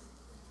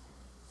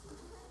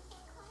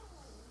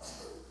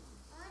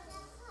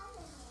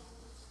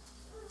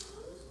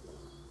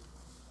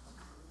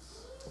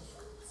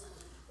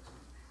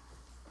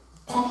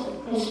 That's what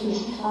Christmas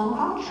is all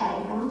about,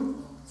 Charlie Brown.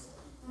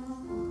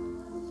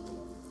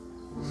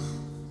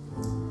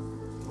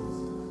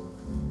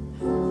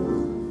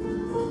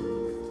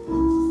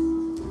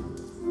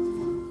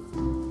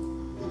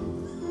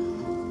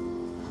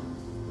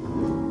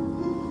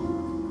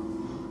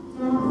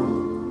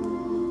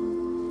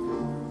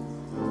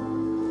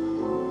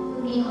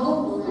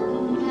 Behold, I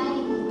bring you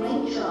tidings of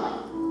great joy,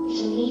 which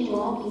shall be to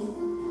all people.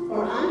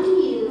 For unto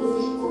you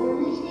is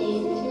born this day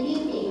in the city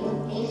of David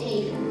a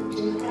Savior, which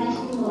is Christ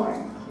the Lord.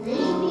 And this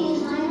shall be a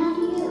sign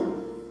unto you.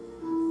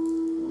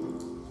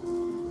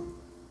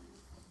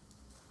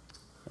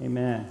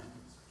 Amen.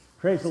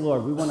 Praise the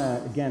Lord. We want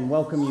to, again,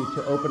 welcome you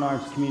to Open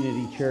Arms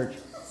Community Church.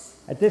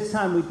 At this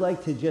time, we'd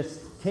like to just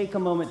take a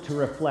moment to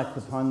reflect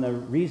upon the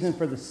reason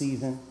for the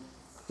season,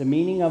 the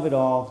meaning of it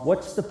all,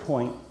 what's the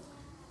point,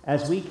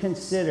 as we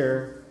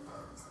consider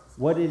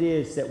what it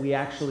is that we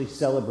actually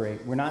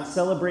celebrate. We're not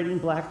celebrating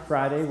Black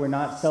Friday. We're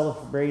not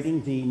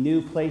celebrating the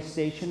new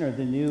PlayStation or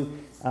the new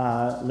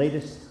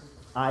latest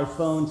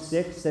iPhone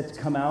 6 that's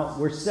come out.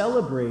 We're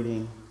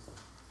celebrating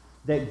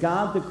that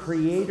God, the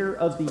creator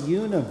of the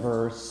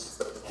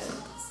universe,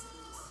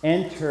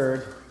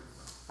 entered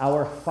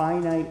our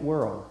finite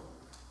world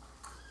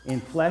in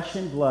flesh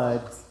and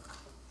blood,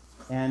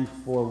 and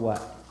for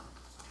what?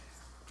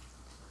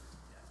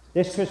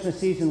 This Christmas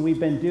season,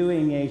 we've been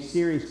doing a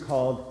series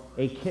called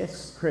A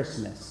Kiss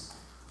Christmas.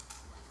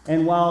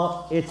 And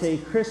while it's a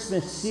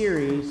Christmas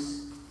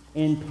series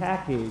in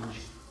package,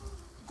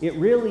 it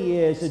really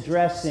is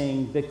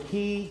addressing the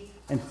key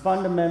and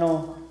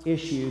fundamental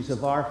issues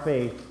of our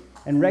faith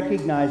and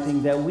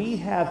recognizing that we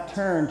have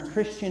turned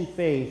Christian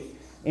faith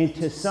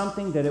into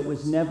something that it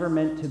was never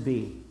meant to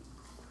be,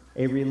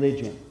 a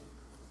religion.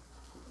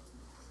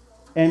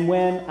 And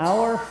when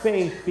our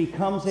faith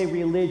becomes a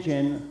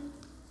religion,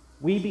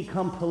 we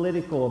become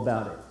political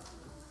about it.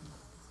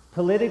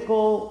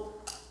 Political,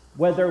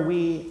 whether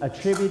we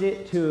attribute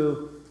it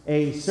to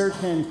a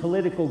certain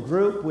political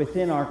group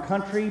within our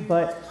country,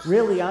 but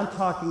really I'm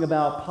talking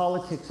about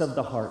politics of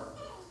the heart.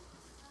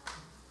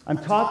 I'm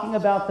talking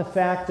about the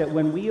fact that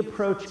when we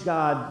approach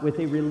God with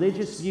a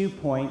religious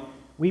viewpoint,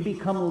 we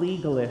become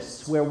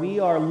legalists, where we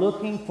are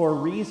looking for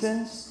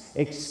reasons,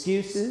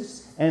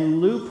 excuses, and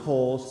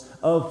loopholes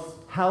of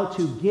how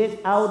to get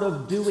out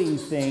of doing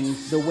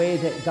things the way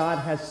that God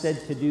has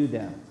said to do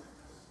them.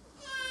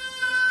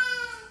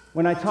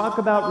 When I talk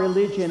about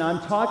religion, I'm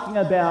talking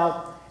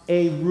about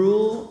a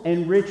rule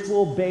and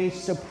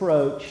ritual-based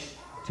approach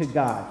to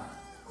God.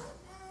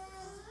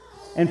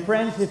 And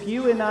friends, if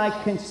you and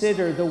I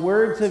consider the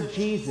words of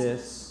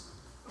Jesus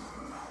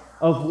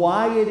of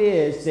why it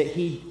is that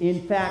he,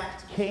 in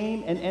fact,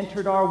 came and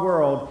entered our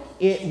world,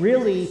 it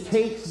really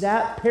takes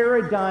that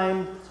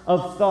paradigm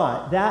of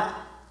thought, that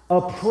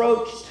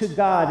approach to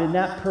God and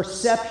that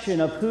perception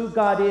of who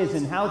God is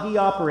and how he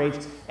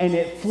operates, and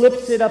it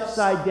flips it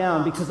upside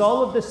down, because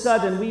all of a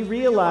sudden we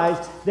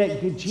realize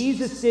that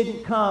Jesus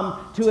didn't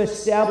come to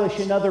establish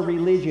another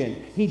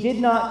religion. He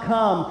did not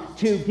come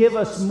to give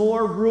us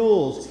more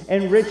rules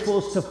and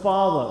rituals to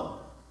follow.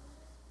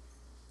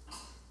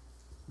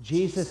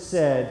 Jesus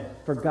said,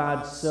 "For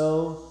God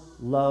so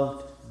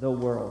loved the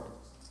world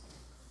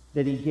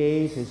that he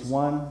gave his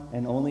one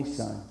and only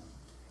Son,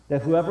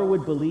 that whoever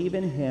would believe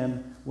in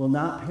him will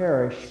not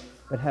perish,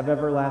 but have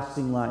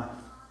everlasting life.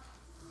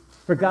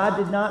 For God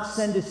did not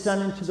send his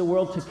Son into the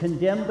world to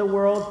condemn the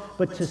world,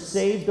 but to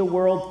save the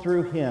world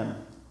through him.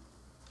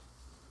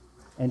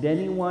 And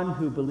anyone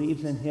who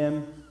believes in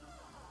him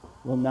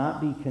will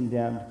not be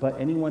condemned, but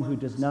anyone who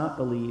does not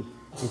believe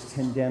is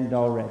condemned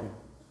already."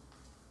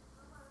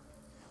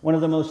 One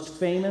of the most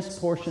famous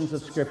portions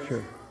of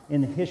Scripture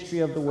in the history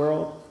of the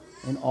world,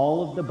 in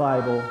all of the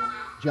Bible,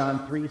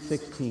 John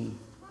 3:16.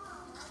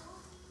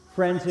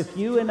 Friends, if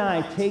you and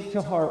I take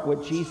to heart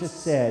what Jesus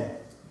said,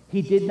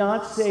 he did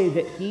not say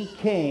that he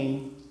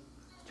came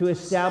to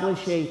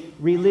establish a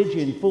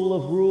religion full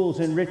of rules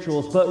and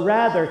rituals, but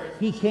rather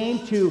he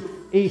came to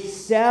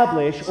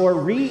establish or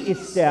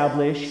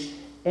reestablish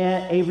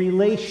a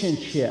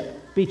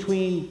relationship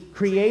between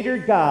Creator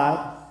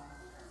God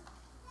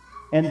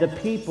and the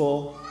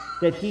people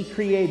that he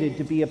created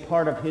to be a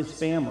part of his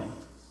family.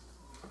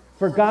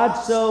 For God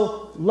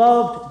so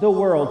loved the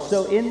world.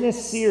 So in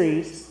this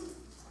series,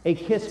 A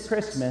Kiss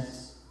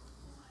Christmas,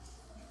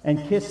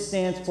 and KISS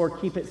stands for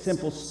Keep It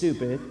Simple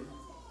Stupid,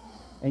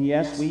 and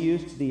yes, we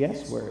used the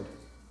S word.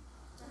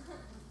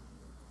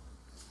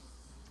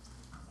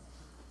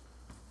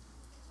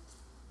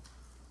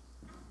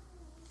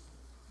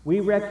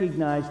 We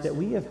recognize that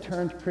we have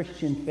turned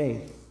Christian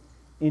faith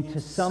into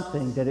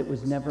something that it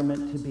was never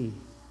meant to be.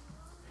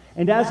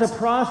 And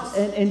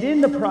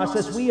in the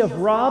process, we have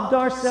robbed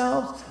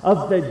ourselves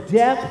of the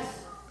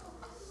depth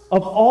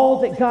of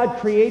all that God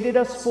created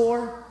us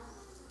for,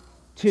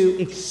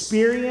 to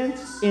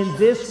experience in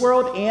this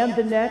world and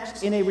the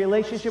next in a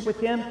relationship with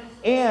him.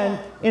 And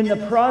in the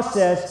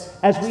process,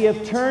 as we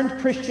have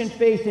turned Christian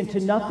faith into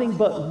nothing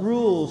but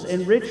rules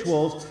and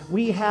rituals,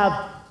 we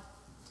have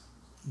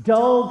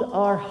dulled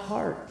our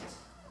heart.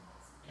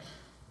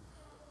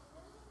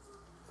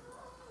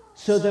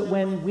 So that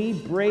when we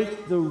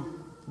break the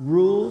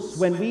rules,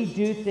 when we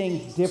do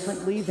things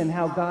differently than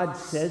how God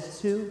says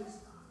to,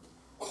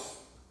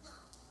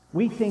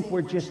 we think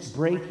we're just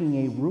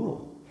breaking a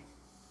rule.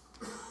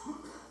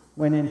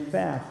 When in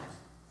fact,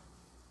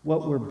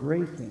 what we're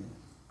breaking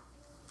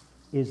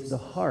is the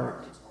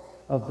heart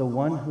of the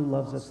one who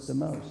loves us the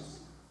most.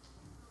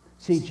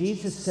 See,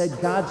 Jesus said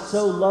God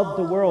so loved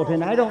the world,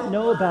 and I don't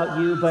know about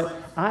you, but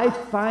I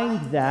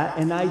find that,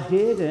 and I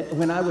did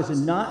when I was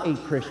not a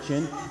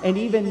Christian, and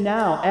even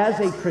now as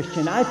a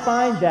Christian, I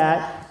find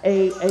that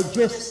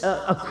just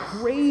a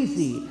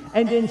crazy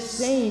and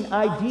insane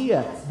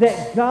idea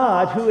that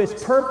God, who is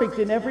perfect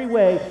in every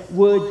way,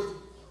 would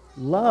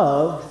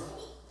love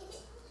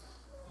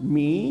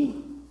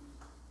me,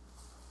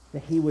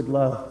 that he would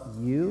love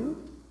you.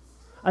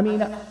 I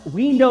mean,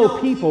 we know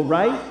people,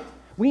 right?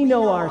 We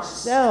know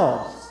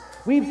ourselves.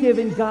 We've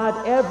given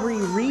God every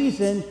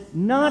reason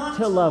not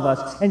to love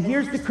us. And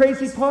here's the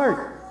crazy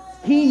part.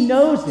 He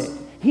knows it.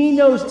 He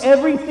knows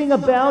everything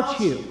about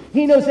you.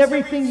 He knows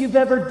everything you've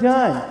ever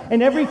done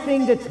and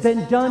everything that's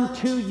been done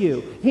to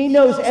you. He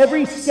knows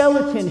every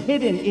skeleton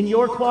hidden in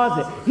your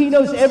closet. He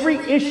knows every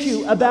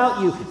issue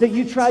about you that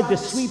you tried to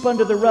sweep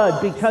under the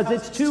rug because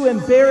it's too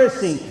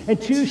embarrassing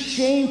and too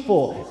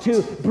shameful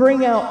to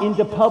bring out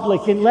into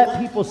public and let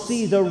people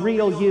see the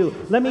real you.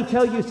 Let me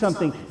tell you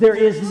something. There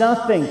is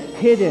nothing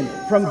hidden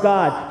from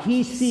God.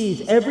 He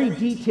sees every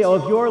detail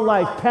of your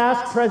life,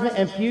 past, present,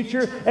 and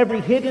future, every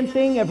hidden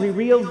thing, every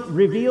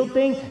revealed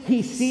thing.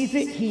 He sees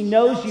it. He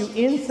knows you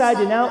inside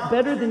and out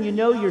better than you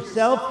know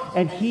yourself,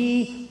 and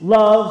He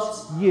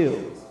loves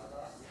you.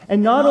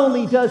 And not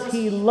only does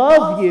He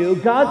love you,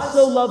 God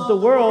so loved the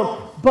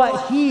world,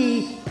 but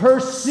He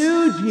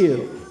pursued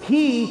you.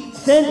 He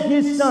sent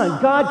His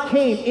Son. God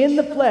came in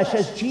the flesh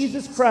as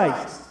Jesus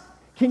Christ.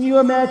 Can you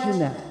imagine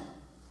that?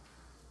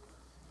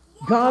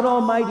 God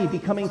Almighty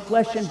becoming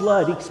flesh and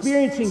blood,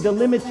 experiencing the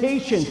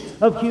limitations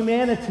of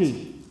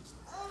humanity,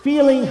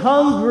 feeling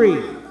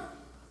hungry,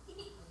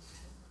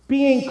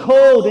 being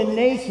cold and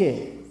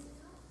naked,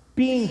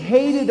 being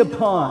hated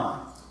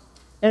upon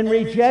and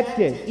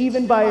rejected,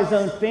 even by His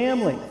own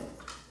family.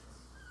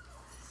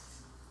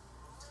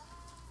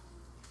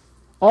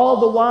 All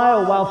the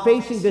while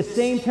facing the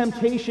same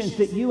temptations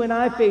that you and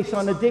I face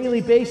on a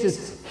daily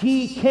basis,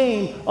 He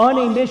came on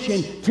a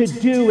mission to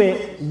do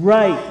it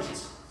right.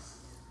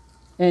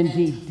 And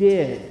He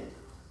did.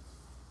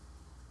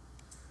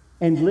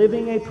 And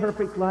living a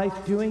perfect life,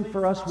 doing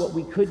for us what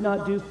we could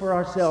not do for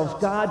ourselves,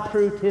 God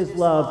proved His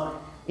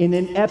love in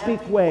an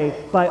epic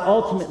way by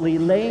ultimately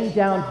laying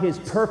down His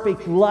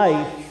perfect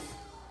life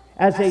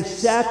as a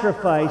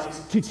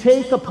sacrifice to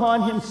take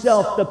upon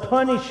Himself the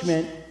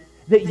punishment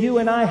that you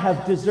and I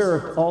have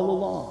deserved all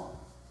along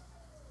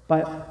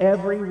by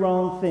every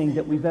wrong thing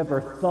that we've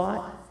ever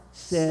thought,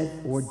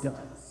 said, or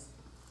done.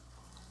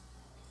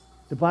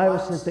 The Bible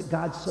says that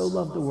God so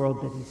loved the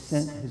world that He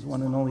sent His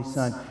one and only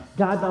Son.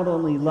 God not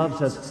only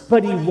loves us,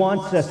 but He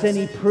wants us, and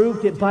He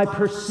proved it by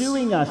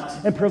pursuing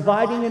us and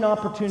providing an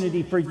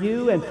opportunity for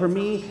you and for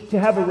me to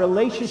have a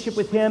relationship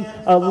with Him,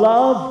 a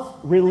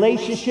love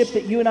relationship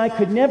that you and I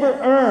could never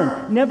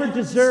earn, never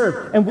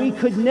deserve, and we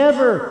could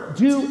never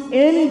do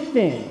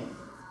anything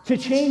to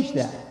change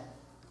that.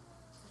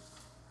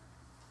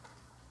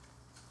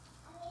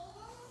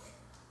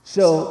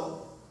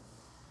 So,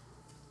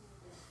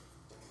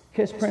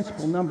 His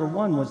principle number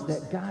one was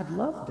that God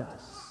loved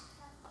us.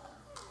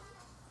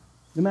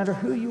 No matter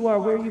who you are,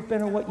 where you've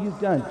been, or what you've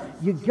done,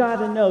 you got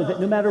to know that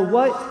no matter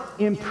what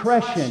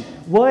impression,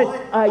 what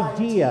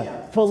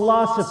idea,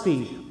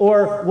 philosophy,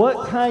 or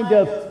what kind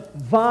of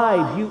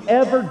vibe you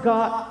ever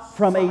got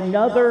from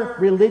another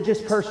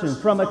religious person,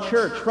 from a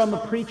church, from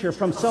a preacher,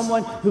 from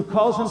someone who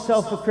calls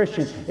himself a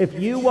Christian, if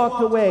you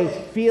walked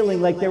away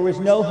feeling like there was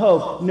no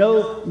hope,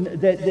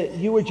 that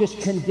you were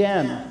just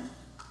condemned,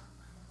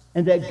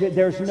 and that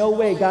there's no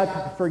way God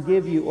could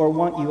forgive you or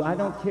want you, I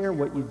don't care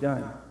what you've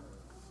done.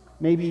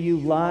 Maybe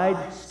you've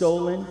lied,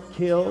 stolen,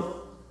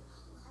 killed.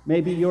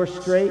 Maybe you're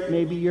straight,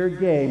 maybe you're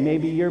gay,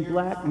 maybe you're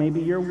black,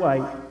 maybe you're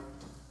white.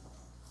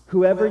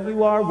 Whoever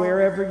you are,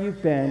 wherever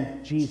you've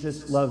been,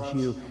 Jesus loves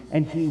you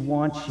and He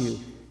wants you.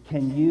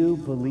 Can you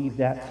believe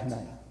that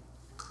tonight?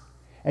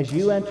 As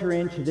you enter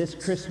into this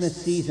Christmas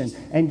season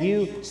and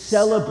you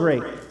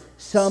celebrate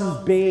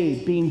some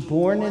babe being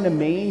born in a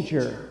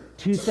manger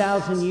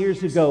 2,000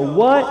 years ago,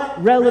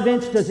 what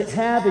relevance does it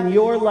have in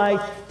your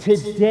life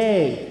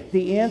today?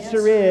 The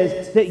answer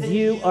is that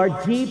you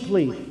are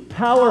deeply,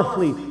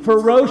 powerfully,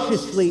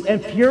 ferociously,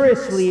 and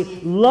furiously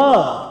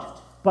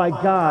loved by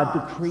God,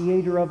 the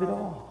creator of it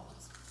all.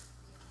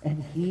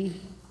 And He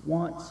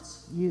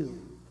wants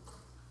you.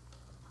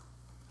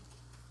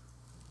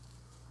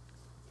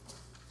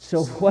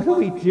 So what do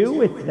we do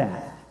with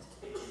that?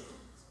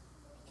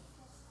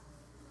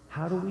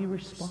 How do we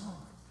respond?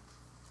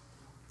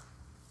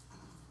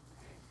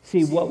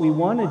 See, what we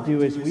want to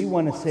do is we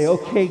want to say,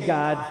 okay,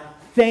 God,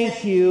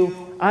 thank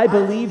you. I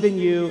believe in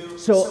you.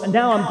 So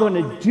now I'm going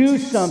to do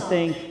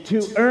something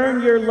to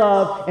earn your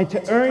love and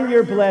to earn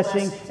your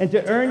blessing and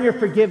to earn your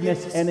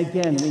forgiveness. And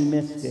again, we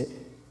missed it.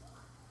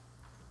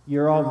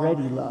 You're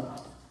already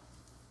loved.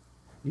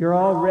 You're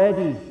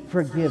already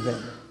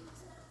forgiven.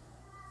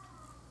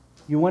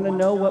 You want to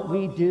know what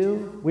we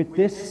do with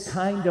this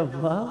kind of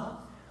love?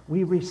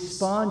 We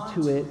respond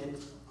to it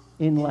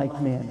in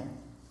like manner.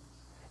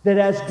 That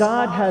as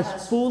God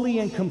has fully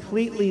and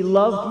completely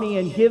loved me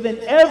and given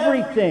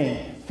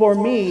everything for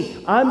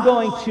me, I'm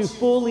going to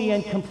fully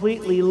and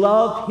completely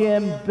love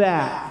Him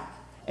back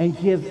and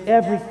give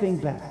everything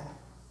back.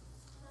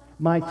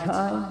 My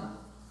time,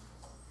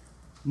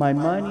 my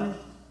money,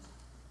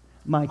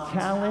 my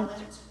talent,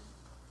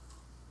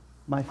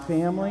 my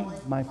family,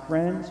 my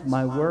friends,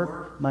 my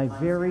work, my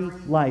very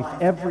life,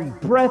 every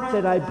breath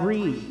that I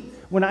breathe.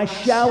 when I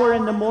shower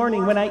in the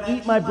morning, when I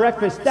eat my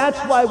breakfast. That's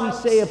why we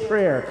say a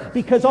prayer.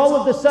 Because all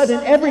of a sudden,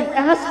 every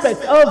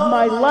aspect of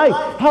my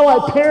life, how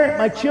I parent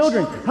my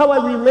children, how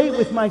I relate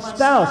with my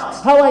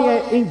spouse, how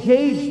I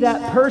engage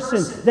that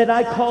person that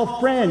I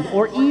call friend,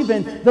 or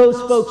even those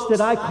folks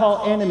that I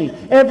call enemy.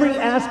 Every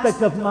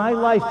aspect of my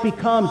life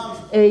becomes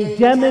a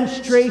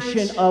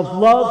demonstration of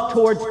love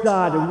towards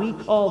God, and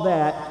we call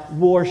that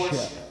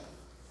worship.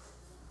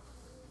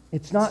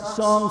 It's not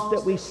songs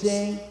that we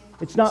sing.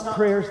 It's not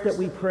prayers that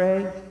we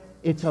pray.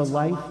 It's a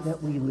life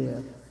that we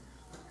live.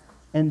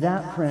 And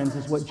that, friends,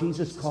 is what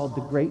Jesus called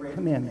the great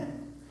commandment.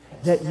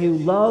 That you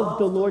love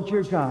the Lord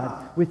your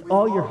God with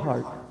all your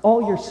heart,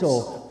 all your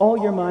soul,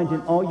 all your mind,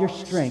 and all your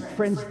strength.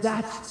 Friends,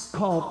 that's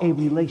called a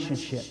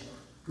relationship.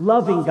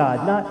 Loving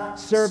God, not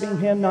serving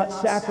Him, not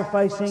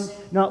sacrificing,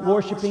 not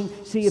worshiping.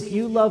 See, if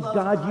you love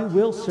God, you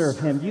will serve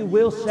Him. You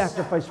will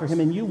sacrifice for Him,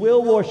 and you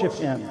will worship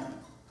Him.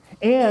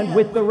 And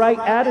with the right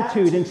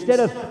attitude, instead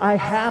of I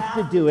have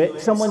to do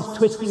it, someone's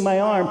twisting my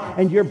arm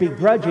and you're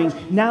begrudging,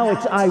 now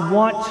it's I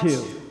want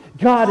to.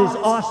 God is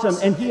awesome,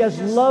 and He has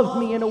loved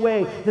me in a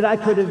way that I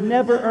could have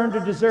never earned or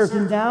deserved.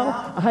 And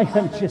now I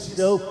am just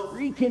so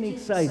freaking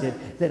excited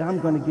that I'm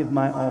going to give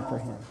my all for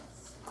Him.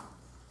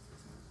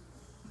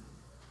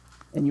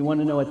 And you want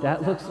to know what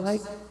that looks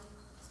like?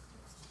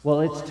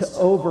 Well, it's to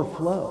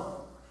overflow.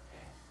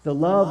 The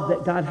love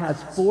that God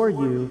has for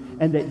you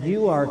and that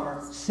you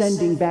are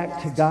sending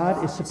back to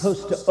God is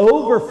supposed to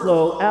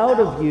overflow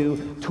out of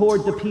you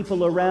toward the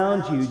people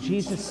around you.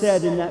 Jesus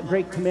said in that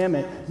great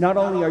commandment, not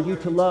only are you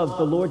to love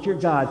the Lord your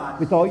God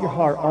with all your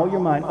heart, all your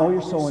mind, all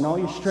your soul, and all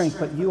your strength,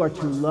 but you are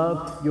to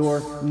love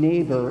your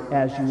neighbor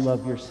as you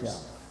love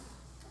yourself.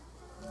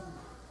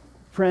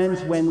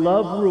 Friends, when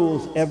love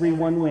rules,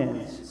 everyone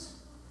wins.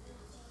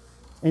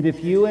 And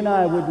if you and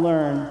I would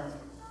learn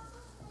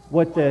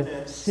what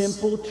the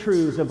simple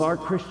truths of our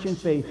Christian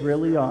faith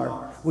really are,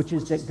 which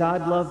is that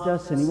God loved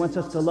us and He wants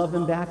us to love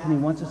Him back, and He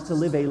wants us to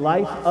live a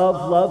life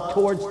of love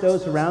towards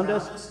those around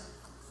us,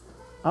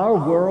 our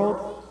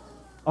world,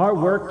 our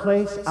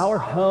workplace, our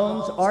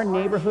homes, our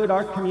neighborhood,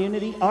 our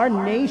community, our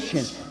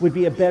nation would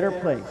be a better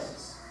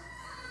place.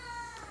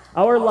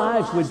 Our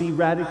lives would be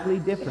radically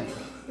different.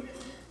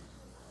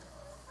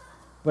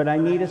 But I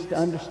need us to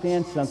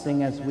understand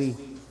something as we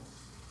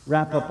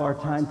wrap up our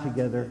time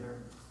together.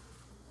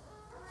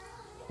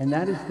 And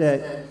that is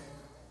that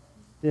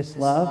this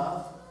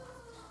love,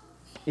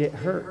 it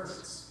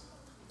hurts.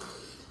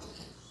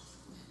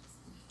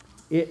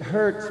 It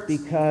hurts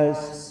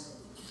because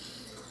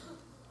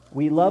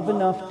we love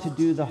enough to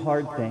do the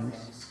hard things,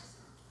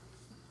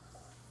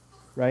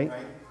 right?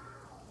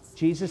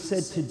 Jesus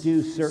said to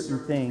do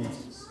certain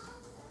things.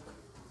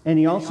 And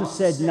He also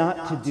said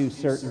not to do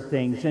certain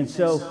things. And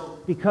so,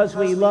 because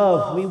we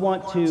love, we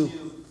want to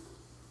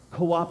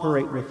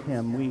cooperate with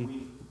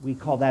Him. We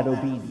call that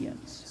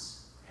obedience.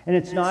 And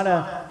it's not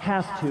a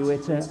have to,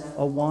 it's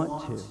a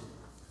want to.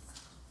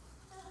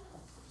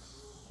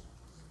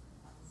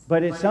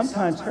 But it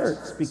sometimes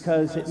hurts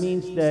because it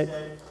means that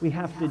we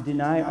have to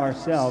deny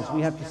ourselves.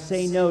 We have to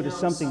say no to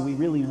something we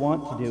really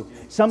want to do.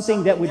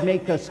 Something that would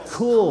make us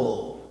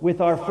cool with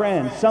our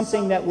friends.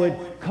 Something that would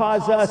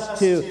cause us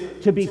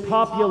to be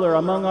popular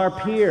among our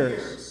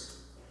peers.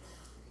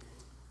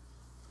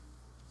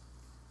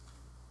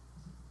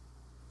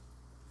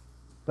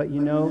 But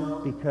you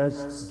know,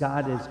 because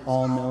God is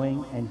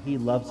all-knowing and He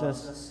loves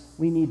us,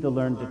 we need to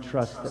learn to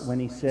trust that when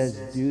He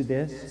says, do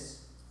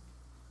this,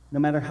 no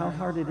matter how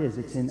hard it is,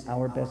 it's in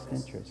our best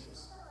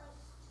interest.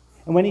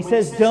 And when He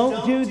says,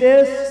 don't do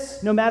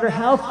this, no matter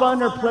how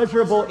fun or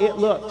pleasurable it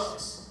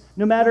looks,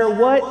 no matter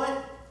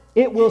what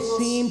it will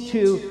seem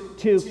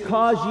to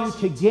cause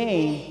you to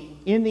gain,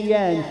 in the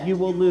end, you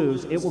will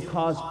lose. It will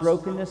cause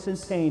brokenness and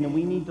pain, and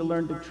we need to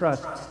learn to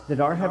trust that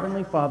our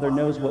Heavenly Father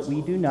knows what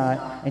we do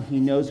not, and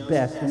He knows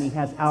best, and He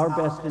has our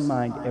best in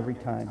mind every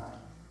time.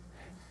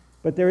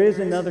 But there is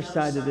another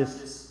side of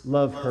this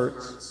love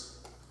hurts,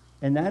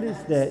 and that is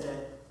that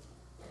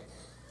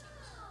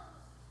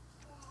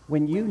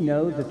when you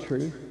know the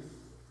truth,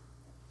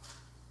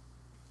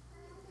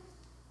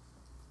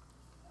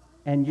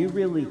 and you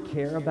really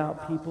care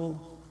about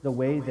people the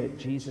way that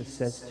Jesus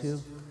says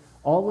to,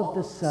 all of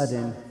a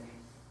sudden,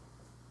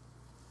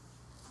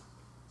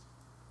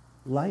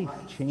 life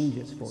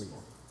changes for you.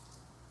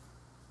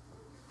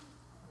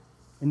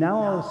 And now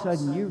all of a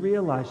sudden you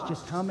realize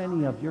just how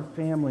many of your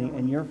family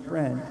and your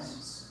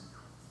friends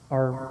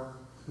are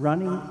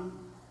running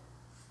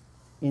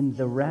in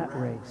the rat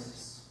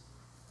race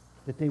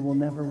that they will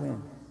never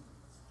win,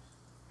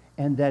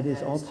 and that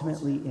is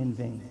ultimately in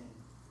vain.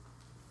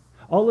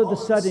 All of a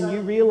sudden, you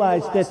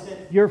realize that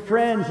your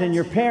friends and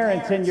your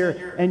parents and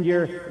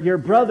your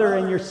brother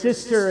and your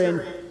sister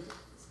and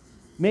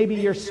maybe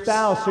your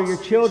spouse or your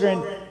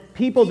children,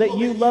 people that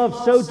you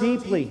love so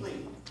deeply,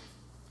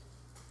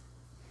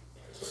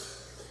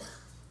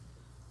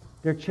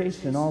 they're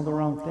chasing all the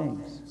wrong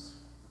things.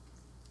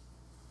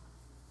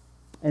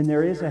 And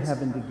there is a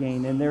heaven to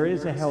gain, and there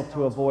is a hell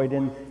to avoid,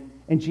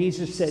 and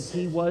Jesus said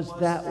He was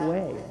that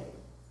way.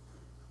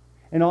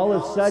 And all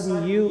of a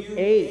sudden, you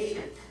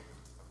ache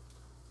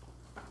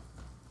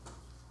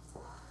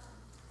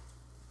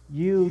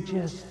You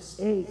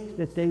just ache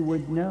that they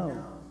would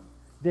know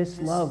this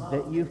love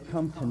that you've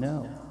come to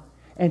know.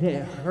 And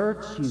it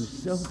hurts you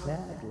so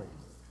badly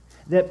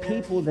that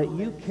people that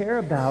you care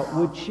about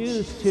would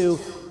choose to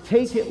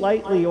take it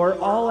lightly or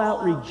all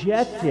out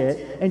reject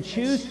it and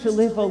choose to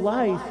live a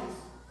life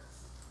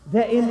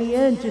that in the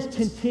end just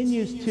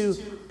continues to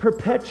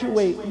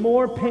perpetuate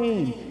more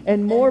pain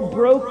and more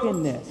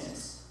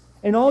brokenness.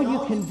 And all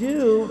you can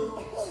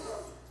do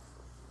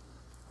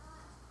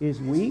is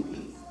weep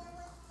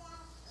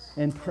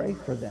and pray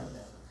for them.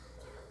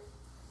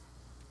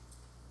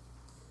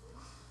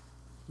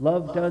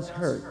 Love does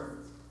hurt.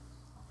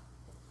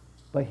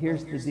 But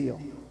here's the deal.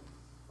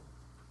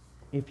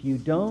 If you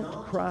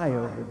don't cry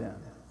over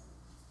them,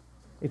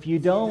 if you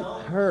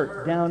don't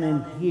hurt down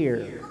in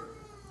here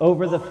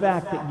over the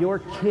fact that your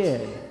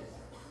kid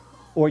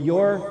or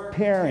your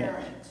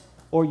parent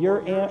or your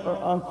aunt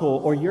or uncle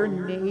or your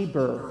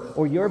neighbor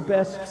or your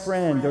best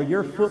friend or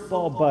your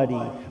football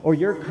buddy or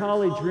your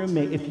college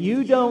roommate, if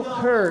you don't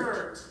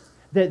hurt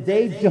that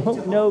they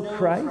don't know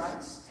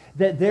Christ,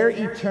 that their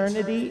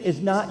eternity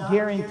is not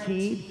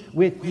guaranteed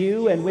with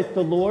you and with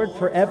the Lord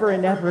forever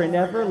and ever and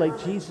ever,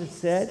 like Jesus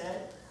said,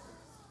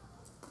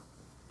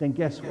 then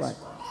guess what?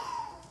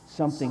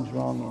 Something's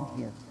wrong in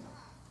here.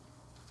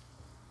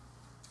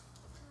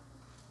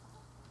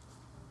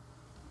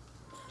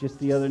 Just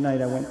the other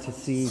night I went to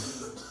see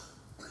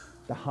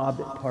The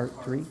Hobbit Part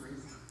 3.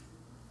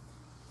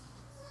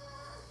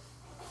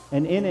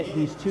 And in it,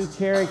 these two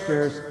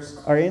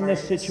characters are in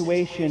this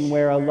situation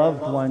where a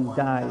loved one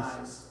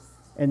dies.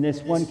 And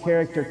this one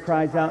character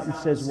cries out and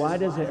says, "Why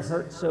does it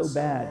hurt so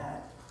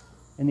bad?"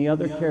 And the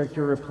other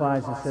character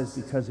replies and says,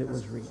 "Because it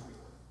was real."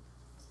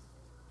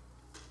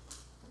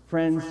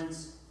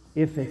 Friends,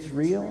 if it's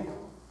real,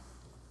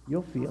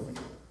 you'll feel it.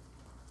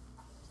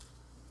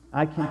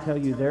 I can tell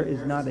you there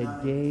is not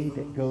a day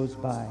that goes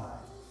by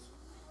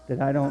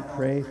that I don't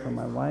pray for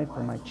my wife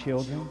or my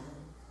children,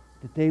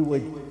 that they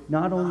would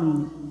not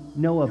only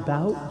know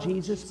about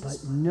Jesus,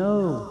 but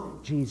know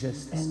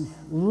Jesus and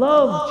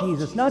love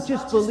Jesus. Not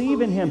just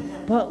believe in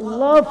him, but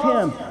love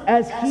him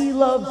as he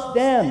loves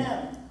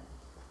them.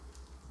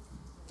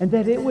 And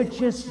that it would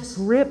just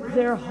grip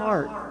their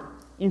heart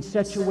in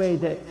such a way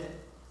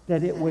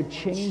that it would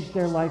change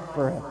their life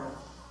forever.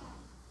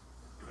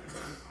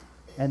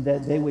 And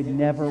that they would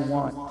never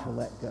want to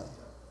let go.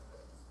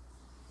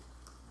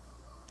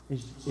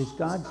 Is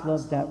God's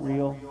love that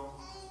real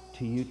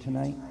to you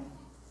tonight?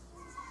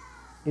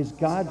 Is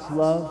God's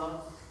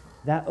love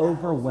that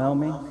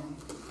overwhelming?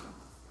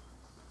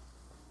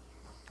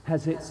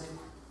 Has it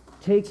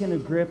taken a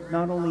grip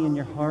not only in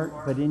your heart,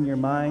 but in your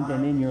mind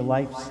and in your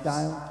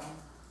lifestyle?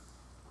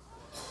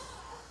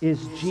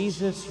 Is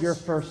Jesus your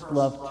first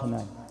love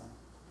tonight?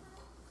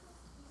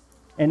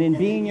 And in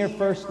being your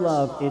first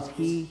love, is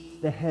he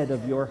the head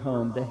of your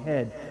home, the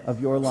head of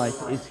your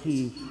life? Is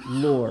he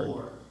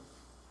Lord?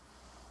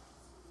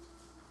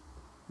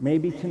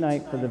 Maybe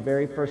tonight, for the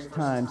very first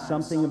time,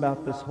 something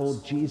about this whole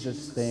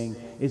Jesus thing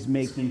is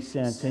making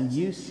sense. And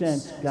you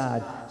sense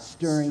God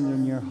stirring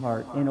in your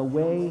heart in a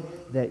way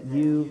that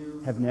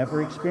you have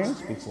never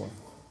experienced before.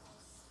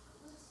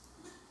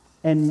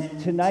 And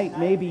tonight,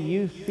 maybe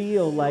you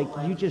feel like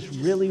you just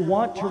really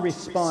want to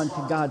respond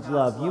to God's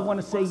love. You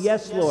want to say,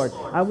 "Yes, Lord,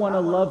 I want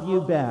to love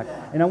you back.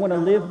 And I want to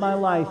live my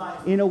life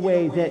in a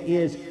way that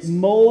is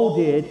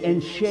molded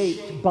and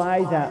shaped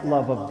by that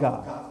love of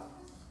God.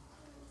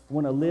 I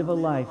want to live a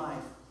life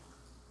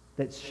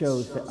that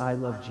shows that I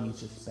love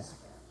Jesus back."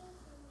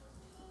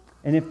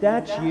 And if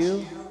that's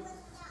you,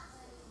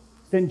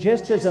 then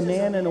just as a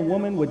man and a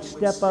woman would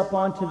step up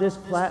onto this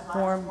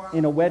platform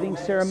in a wedding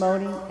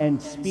ceremony and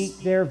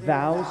speak their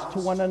vows to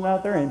one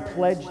another and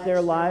pledge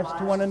their lives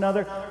to one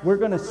another, we're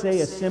going to say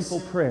a simple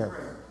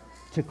prayer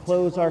to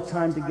close our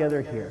time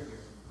together here,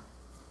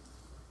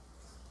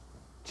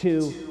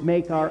 to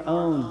make our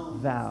own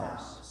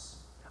vows,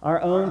 our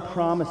own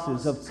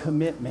promises of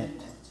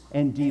commitment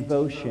and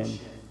devotion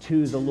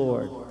to the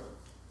Lord.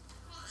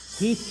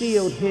 He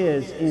sealed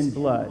his in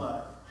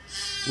blood.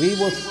 We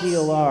will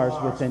seal ours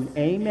with an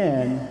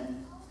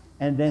amen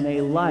and then a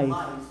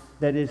life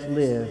that is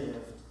lived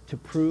to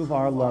prove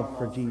our love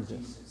for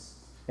Jesus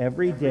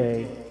every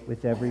day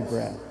with every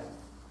breath.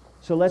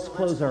 So let's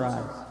close our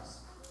eyes.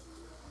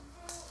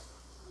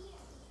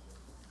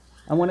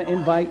 I want to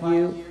invite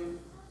you,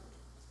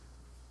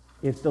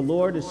 if the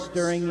Lord is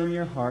stirring in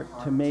your heart,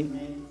 to make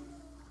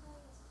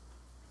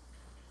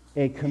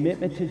a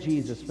commitment to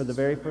Jesus for the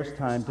very first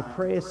time, to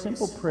pray a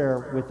simple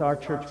prayer with our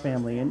church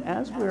family. And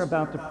as we're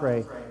about to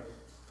pray,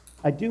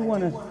 I do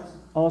want to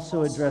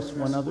also address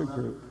one other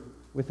group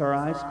with our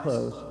eyes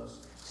closed.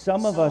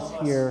 Some of us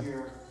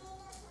here,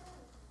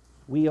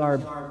 we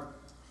are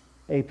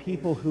a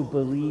people who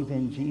believe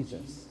in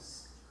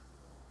Jesus,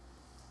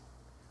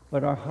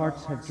 but our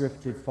hearts have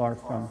drifted far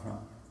from him.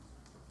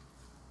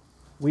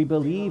 We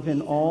believe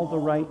in all the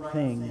right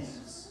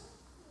things,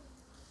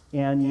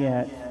 and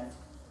yet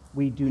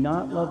we do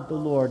not love the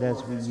Lord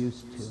as we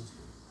used to.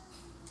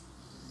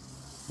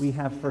 We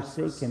have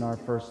forsaken our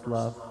first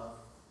love.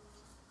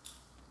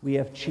 We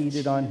have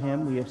cheated on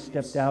him. We have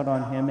stepped out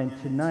on him. And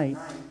tonight,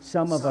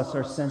 some of us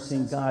are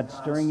sensing God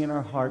stirring in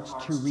our hearts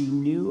to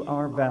renew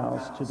our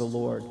vows to the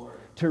Lord,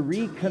 to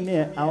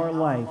recommit our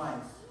life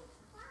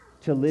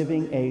to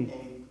living a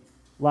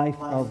life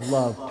of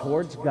love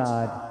towards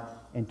God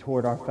and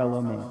toward our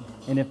fellow man.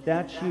 And if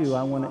that's you,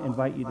 I want to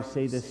invite you to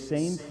say this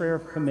same prayer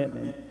of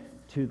commitment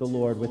to the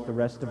Lord with the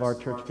rest of our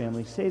church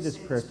family. Say this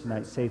prayer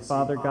tonight. Say,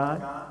 Father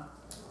God,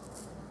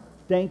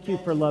 thank you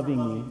for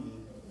loving me.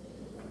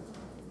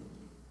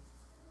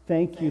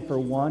 Thank you for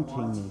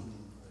wanting me.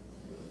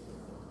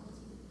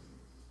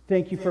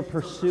 Thank you for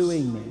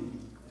pursuing me.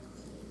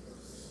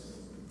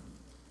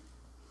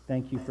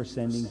 Thank you for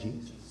sending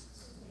Jesus.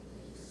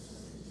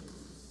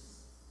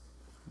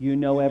 You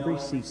know every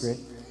secret,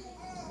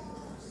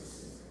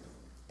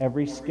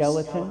 every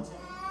skeleton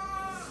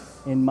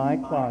in my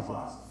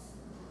closet,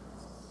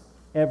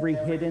 every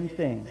hidden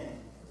thing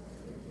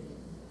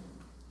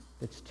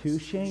that's too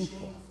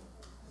shameful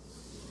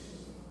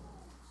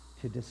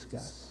to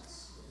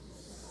discuss.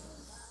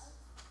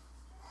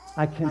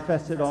 I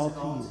confess it all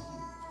to you.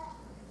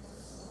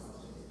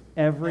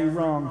 Every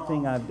wrong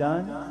thing I've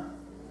done,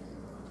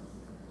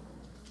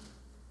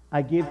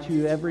 I give to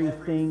you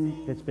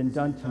everything that's been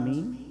done to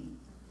me.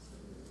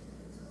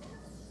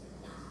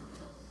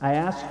 I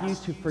ask you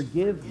to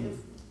forgive me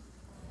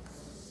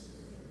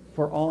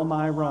for all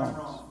my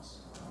wrongs.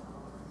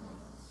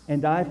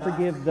 And I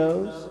forgive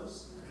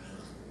those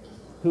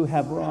who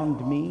have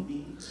wronged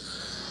me.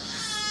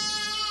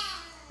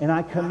 And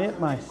I commit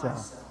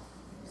myself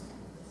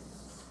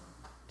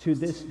to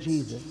this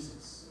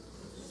Jesus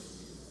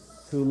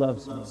who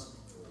loves me.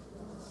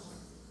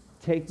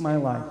 Take my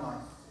life.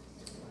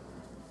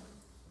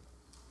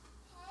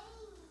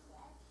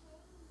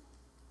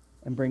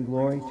 And bring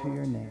glory to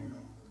your name.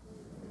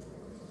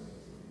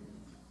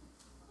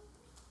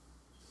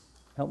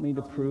 Help me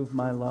to prove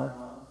my love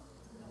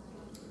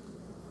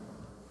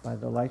by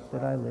the life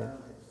that I live.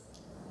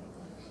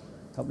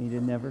 Help me to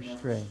never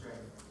stray,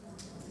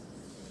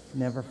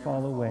 never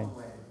fall away,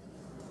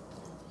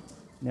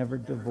 never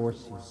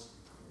divorce you.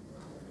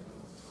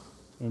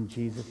 In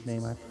Jesus'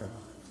 name I pray.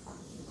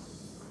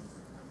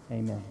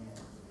 Amen.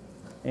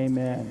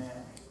 Amen.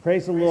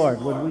 Praise the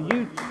Lord. Will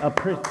you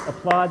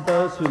applaud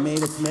those who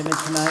made a commitment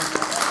tonight?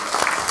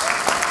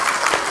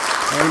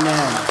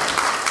 Amen.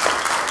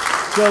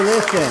 So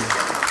listen,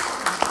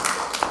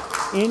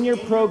 in your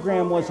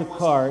program was a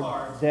card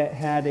that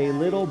had a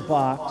little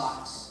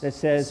box that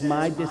says,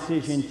 "My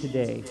decision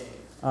today,"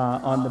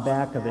 on the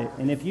back of it.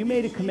 And if you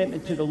made a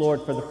commitment to the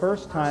Lord for the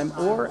first time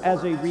or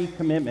as a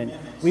recommitment,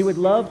 we would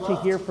love to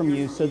hear from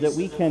you so that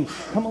we can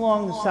come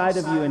alongside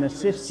of you and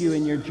assist you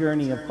in your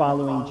journey of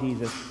following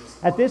Jesus.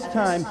 At this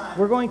time,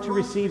 we're going to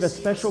receive a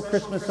special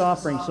Christmas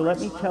offering, so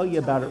let me tell you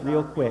about it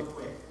real quick.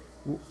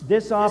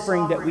 This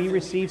offering that we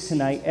receive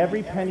tonight,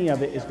 every penny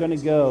of it is going to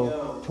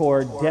go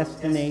toward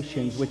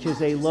Destinations, which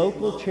is a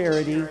local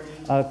charity,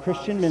 a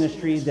Christian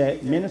ministry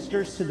that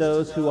ministers to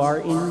those who are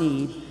in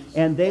need.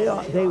 And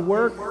they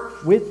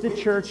work with the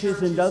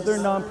churches and other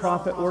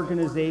nonprofit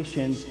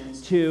organizations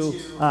to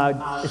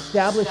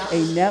establish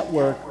a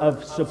network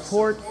of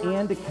support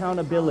and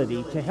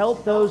accountability to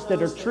help those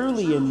that are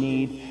truly in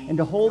need and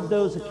to hold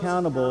those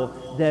accountable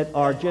that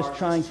are just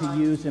trying to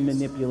use and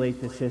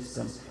manipulate the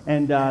system.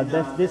 And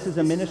this is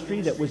a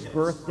ministry that was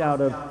birthed out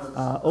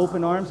of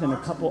Open Arms and a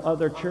couple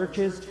other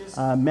churches,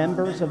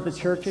 members of the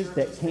churches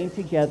that came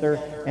together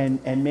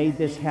and made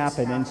this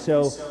happen. And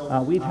so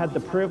we've had the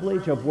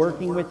privilege of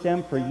working with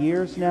them for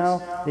years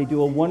now. They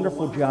do a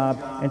wonderful job.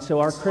 And so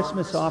our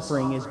Christmas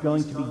offering is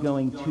going to be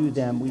going to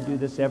them. We do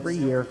this every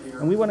year.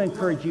 And we want to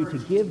encourage you to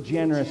give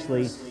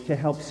generously to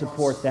help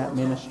support that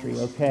ministry,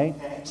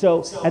 okay?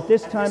 So at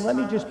this time, let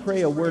me just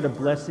pray a word of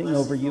blessing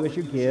over you as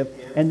you give.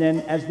 And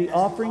then as the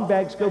offering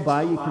bags go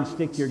by, you can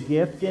stick your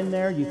gift in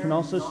there. You can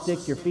also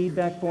stick your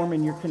feedback form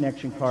and your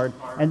connection card.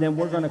 And then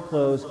we're going to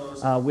close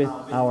with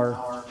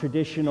our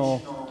traditional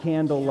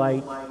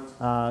candlelight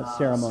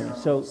ceremony.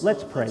 So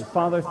let's pray.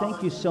 Father,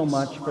 thank you so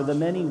much for the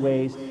many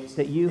ways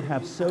that you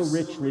have so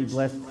richly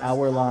blessed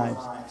our lives.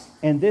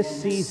 And this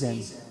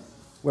season,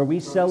 where we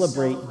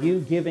celebrate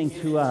you giving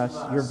to us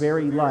your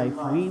very life,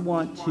 we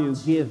want to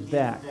give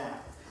back.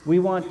 We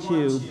want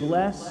to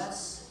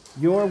bless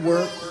your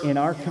work in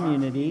our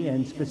community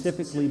and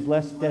specifically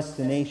bless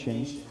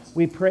Destinations.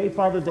 We pray,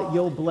 Father, that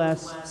you'll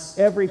bless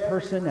every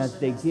person as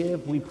they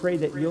give. We pray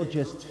that you'll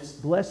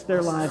just bless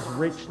their lives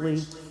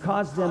richly,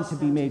 cause them to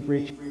be made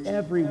rich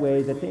every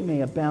way, that they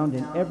may abound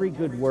in every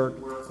good work,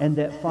 and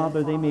that,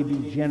 Father, they may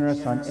be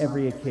generous on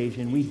every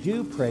occasion. We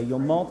do pray you'll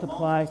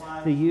multiply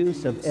the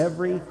use of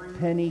every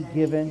penny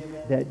given,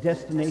 that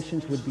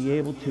Destinations would be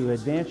able to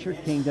advance your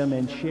kingdom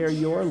and share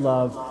your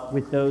love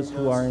with those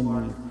who are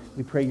in need.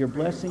 We pray your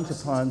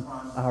blessings upon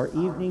our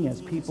evening as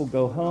people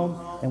go home,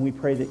 and we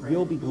pray that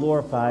you'll be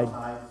glorified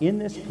in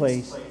this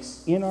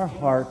place, in our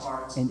hearts,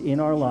 and in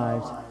our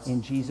lives.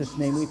 In Jesus'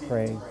 name we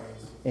pray.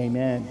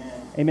 Amen.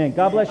 Amen.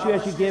 God bless you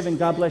as you give, and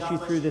God bless you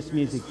through this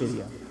music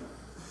video.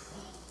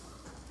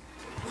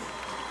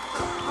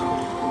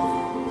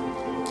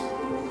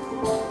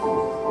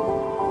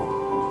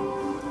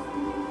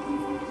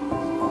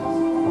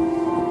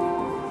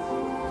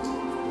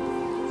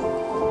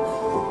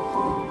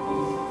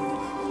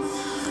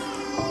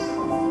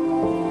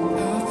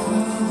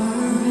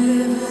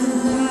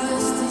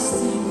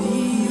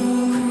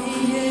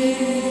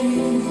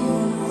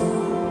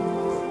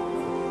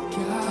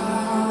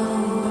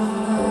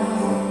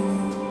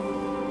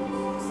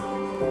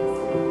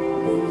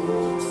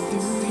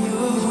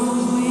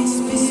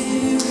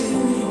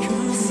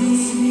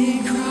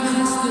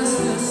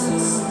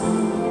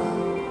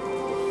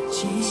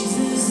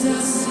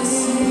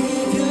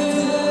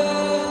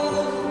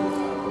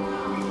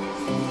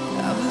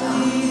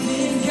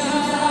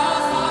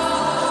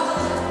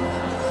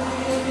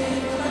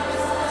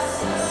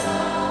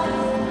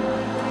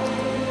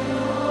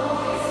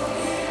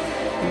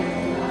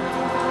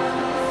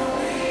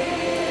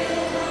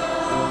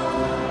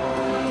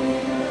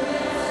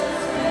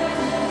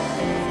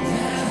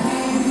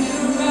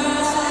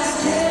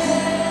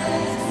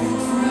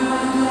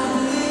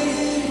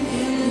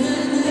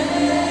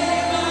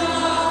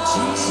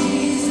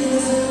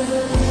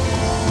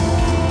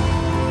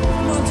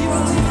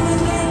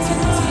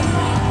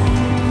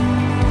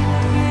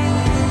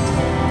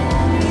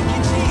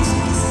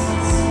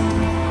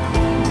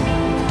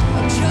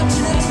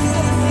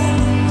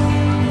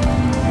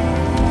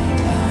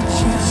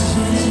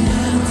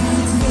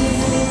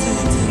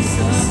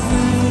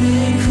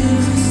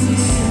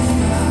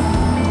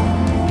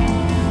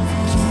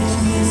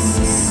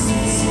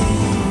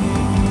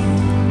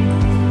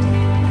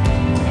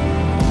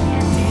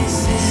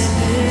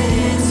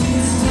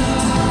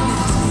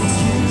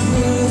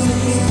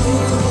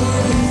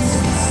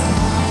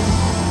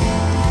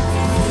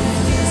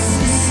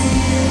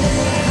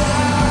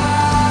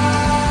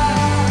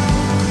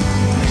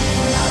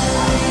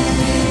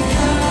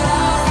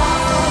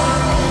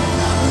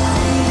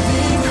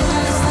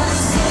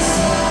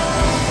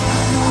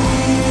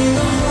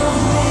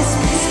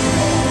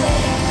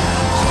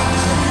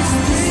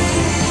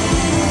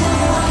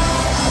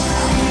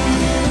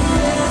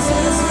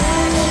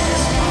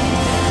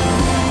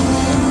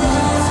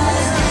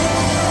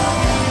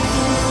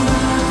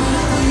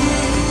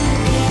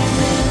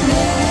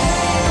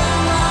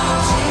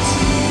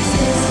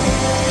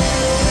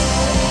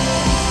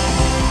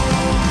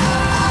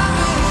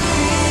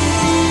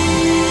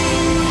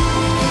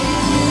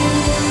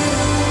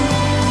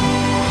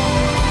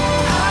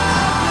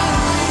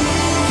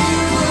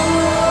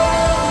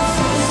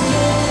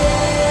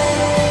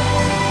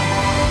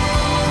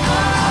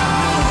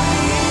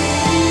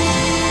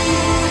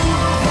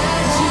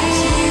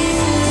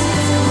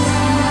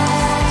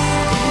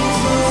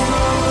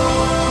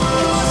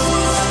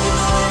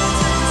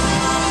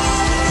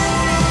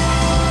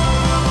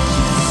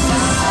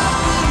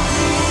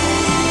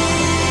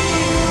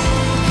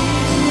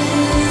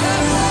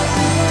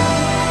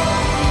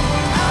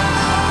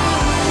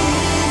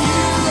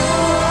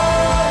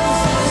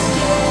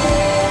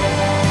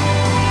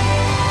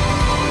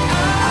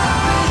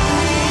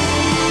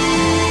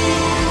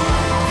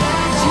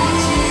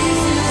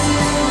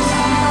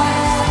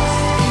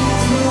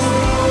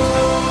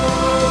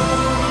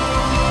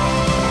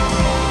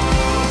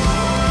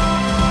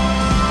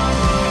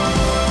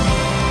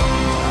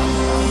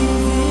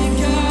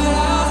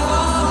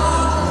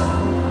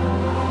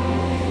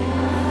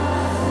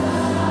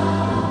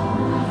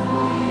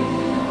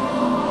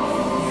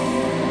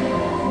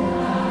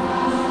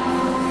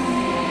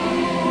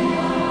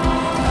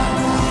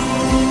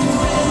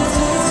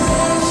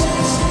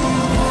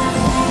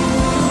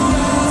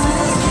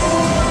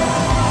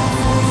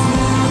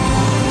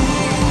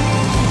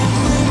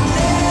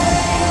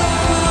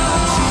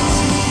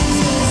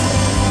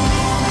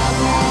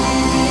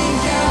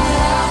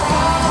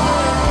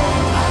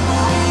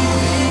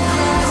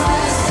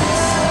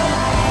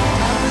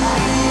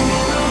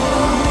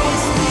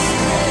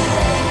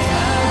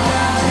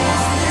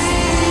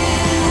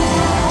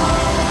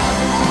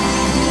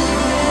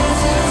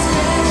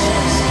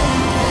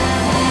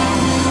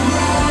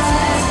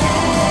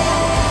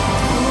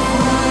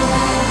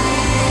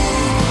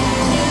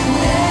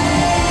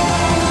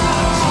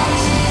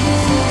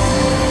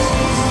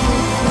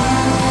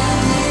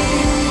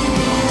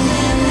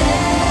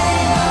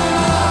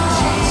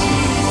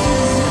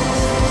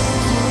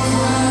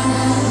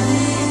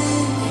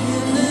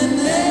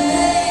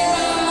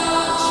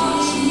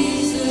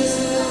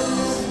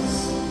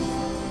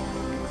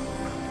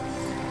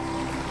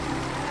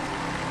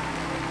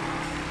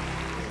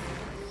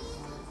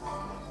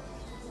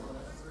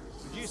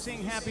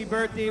 sing happy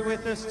birthday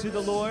with us to the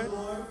Lord?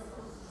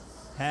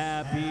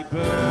 Happy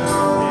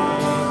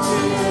birthday to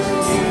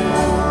you.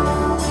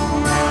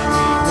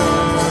 Happy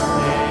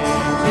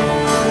birthday to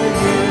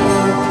you.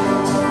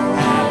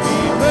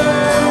 Happy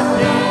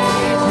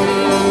birthday to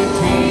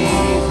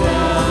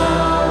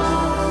Jesus.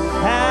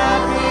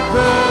 Happy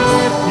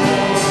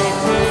birthday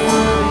to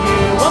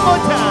you. One more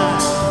time.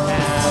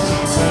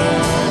 Happy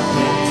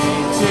birthday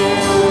to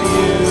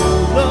you,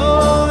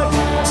 Lord.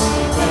 Happy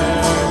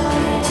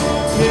birthday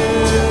to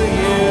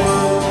you.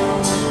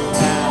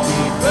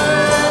 Happy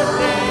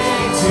birthday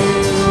to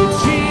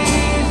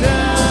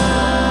Jesus.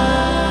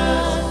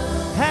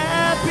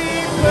 Happy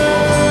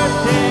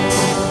birthday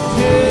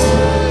to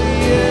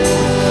you.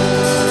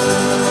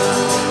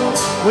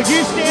 Would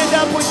you stand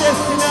up with us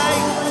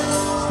tonight?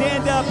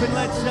 Stand up and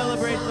let's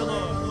celebrate the Lord.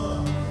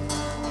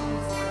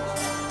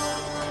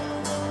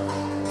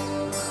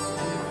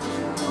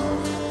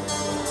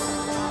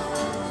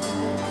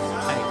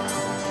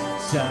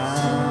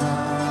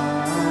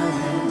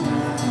 Silent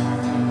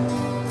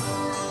night,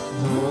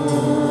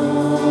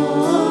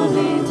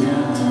 holy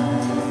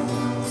night,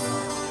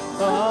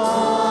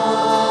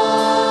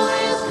 all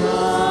is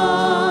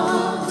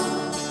calm,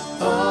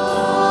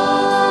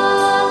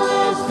 all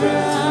is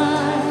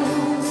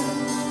bright,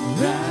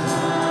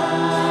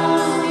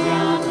 round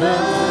yon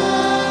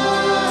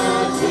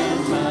virgin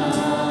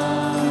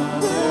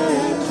mother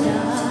and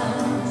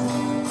child,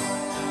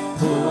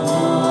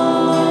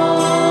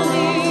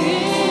 holy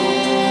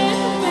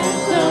infant,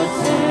 so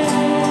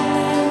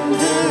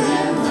tender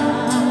and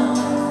mild,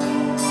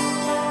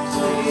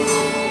 sleep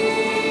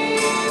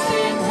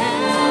in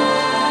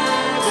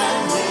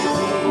heavenly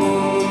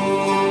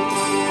peace,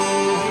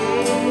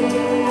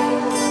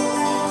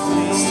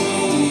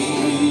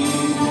 sleep in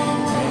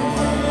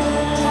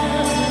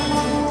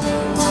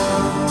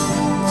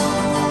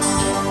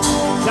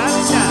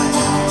Silent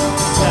night,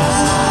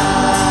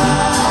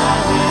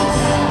 silent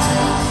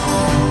night,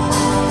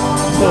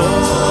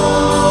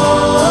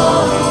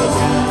 holy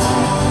night,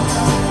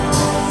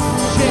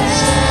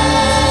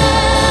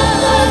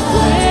 gentle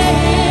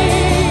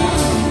flame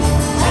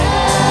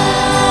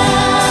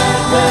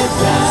at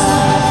the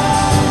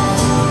side,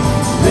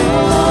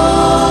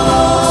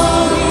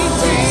 glory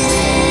free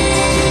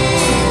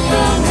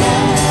from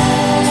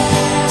heaven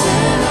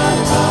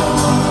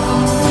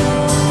above,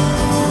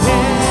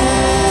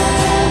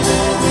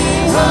 heavenly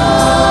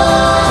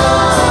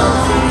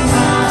hosts sing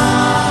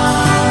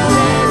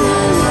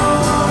hallelujah.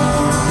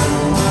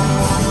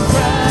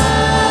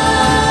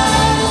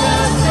 Christ the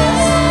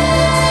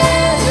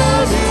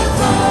Savior is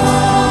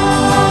born.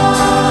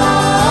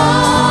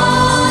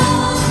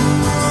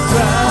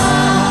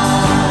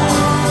 Christ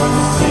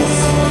the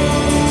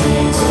Savior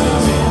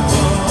is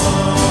born.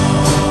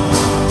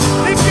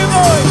 Lift your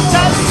voice,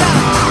 shout it out.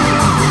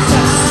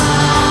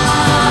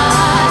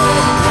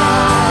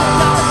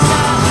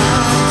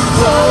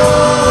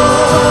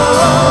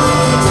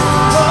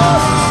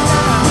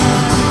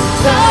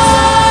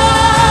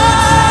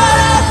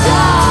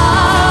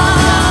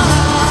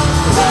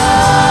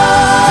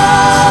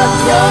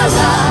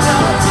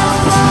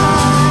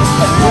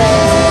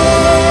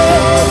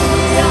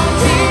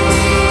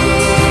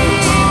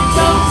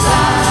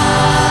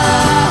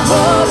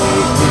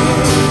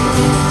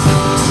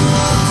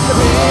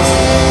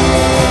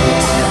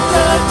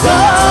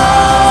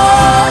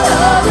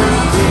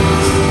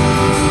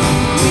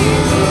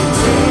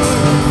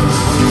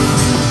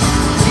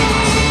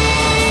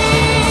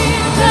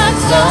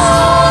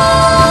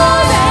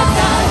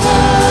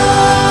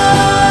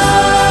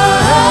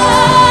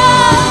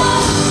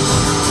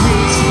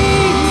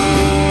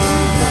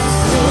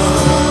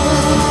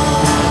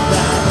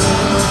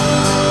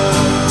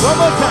 One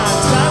more time,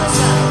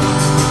 silent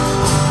night,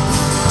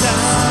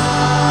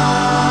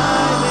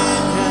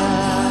 silent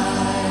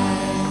night,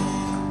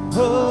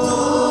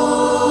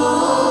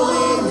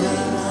 holy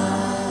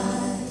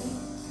night,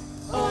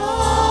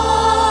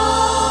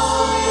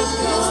 all is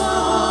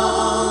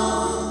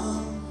calm,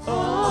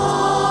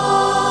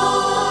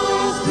 all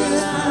is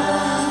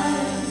bright,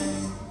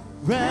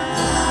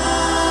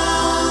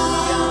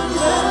 round yon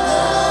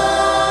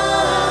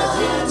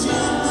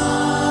virgin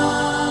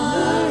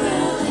mother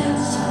and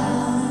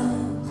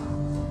child,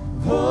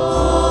 holy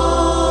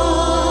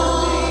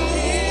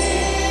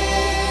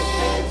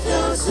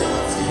infant, so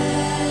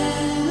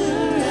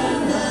tender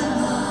and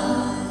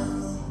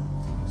mild,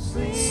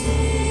 sleep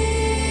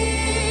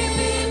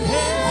in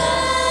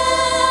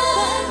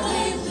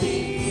heavenly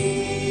peace,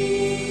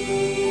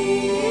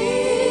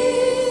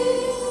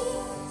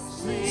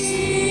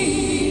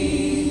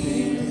 sleep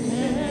in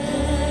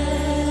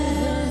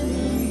heavenly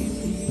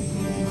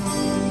peace.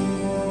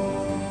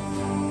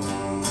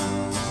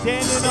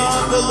 Standing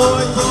on the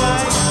Lord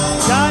tonight.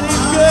 God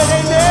is good,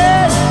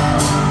 amen.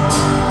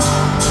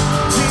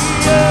 The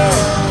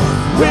earth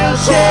will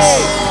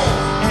shake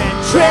and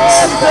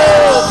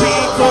tremble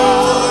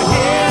before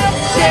Him.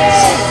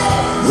 Chains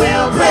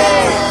will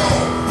break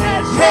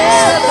as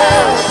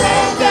heaven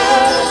and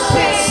earth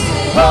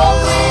sing.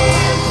 Holy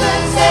is the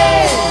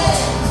name.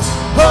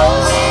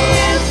 Holy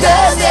is the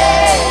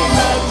name.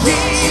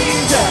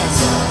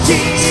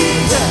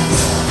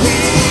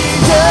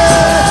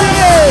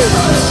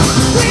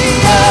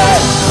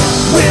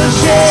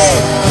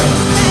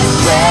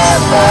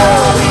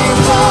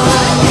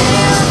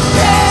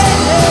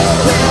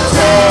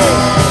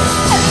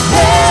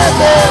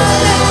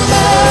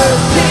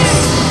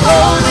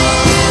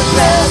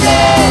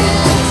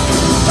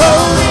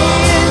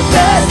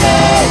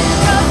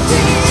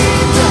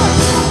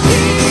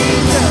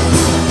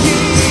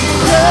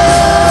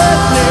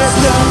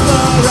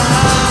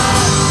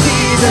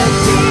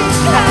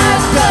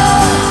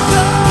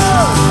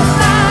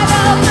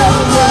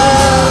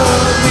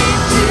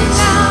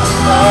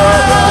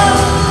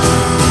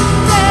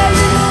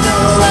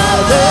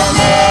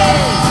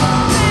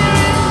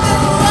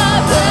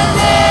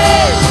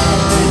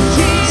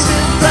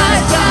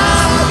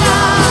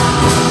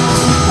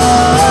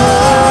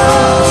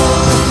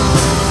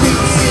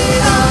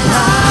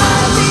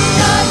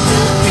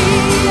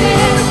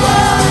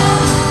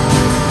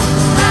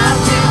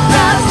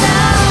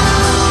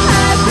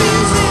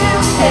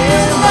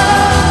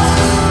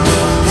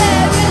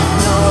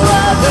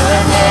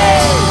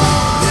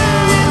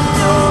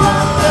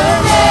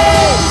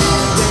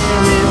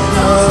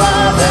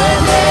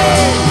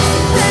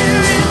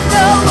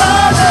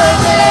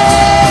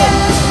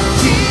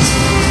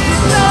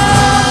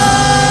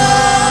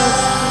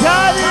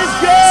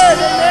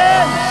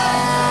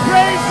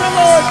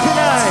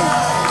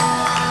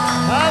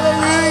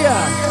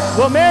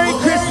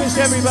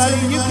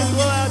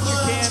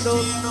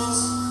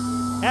 candles.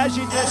 As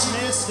you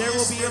dismiss, there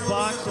will be a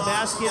box, a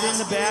basket in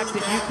the back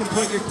that you can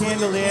put your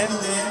candle in.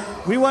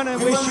 We want to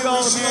wish you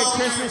all a Merry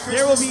Christmas.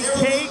 There will be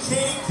cake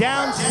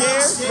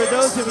downstairs for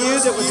those of you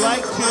that would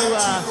like to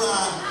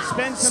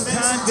spend some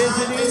time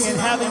visiting and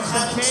having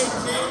some cake.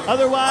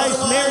 Otherwise,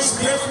 Merry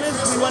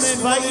Christmas. We want to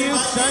invite you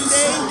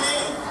Sunday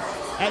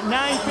at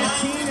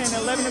 9:15 and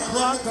 11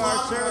 o'clock, our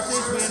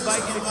services. We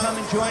invite you to come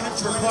and join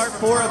us for part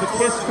 4 of A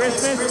Kiss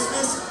Christmas.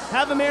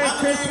 Have a Merry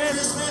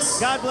Christmas.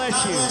 God bless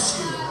you.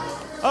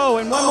 Oh,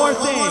 and one more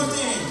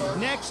thing.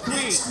 Next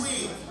week,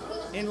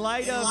 in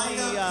light of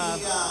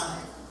the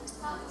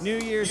New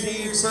Year's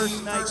Eve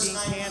first night being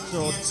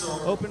canceled,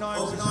 Open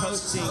Arms is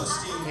hosting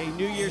a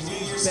New Year's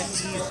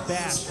Eve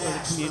bash for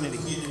the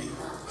community.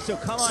 So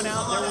come on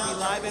out. There will be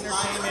live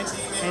entertainment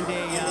and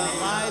a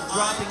live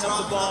dropping of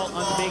the ball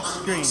on the big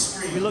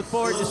screen. We look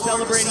forward to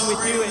celebrating with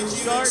you. It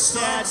starts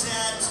at,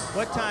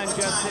 what time,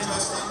 Justin?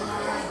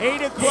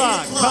 8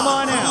 o'clock. Come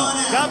on out.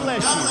 God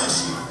bless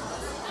you.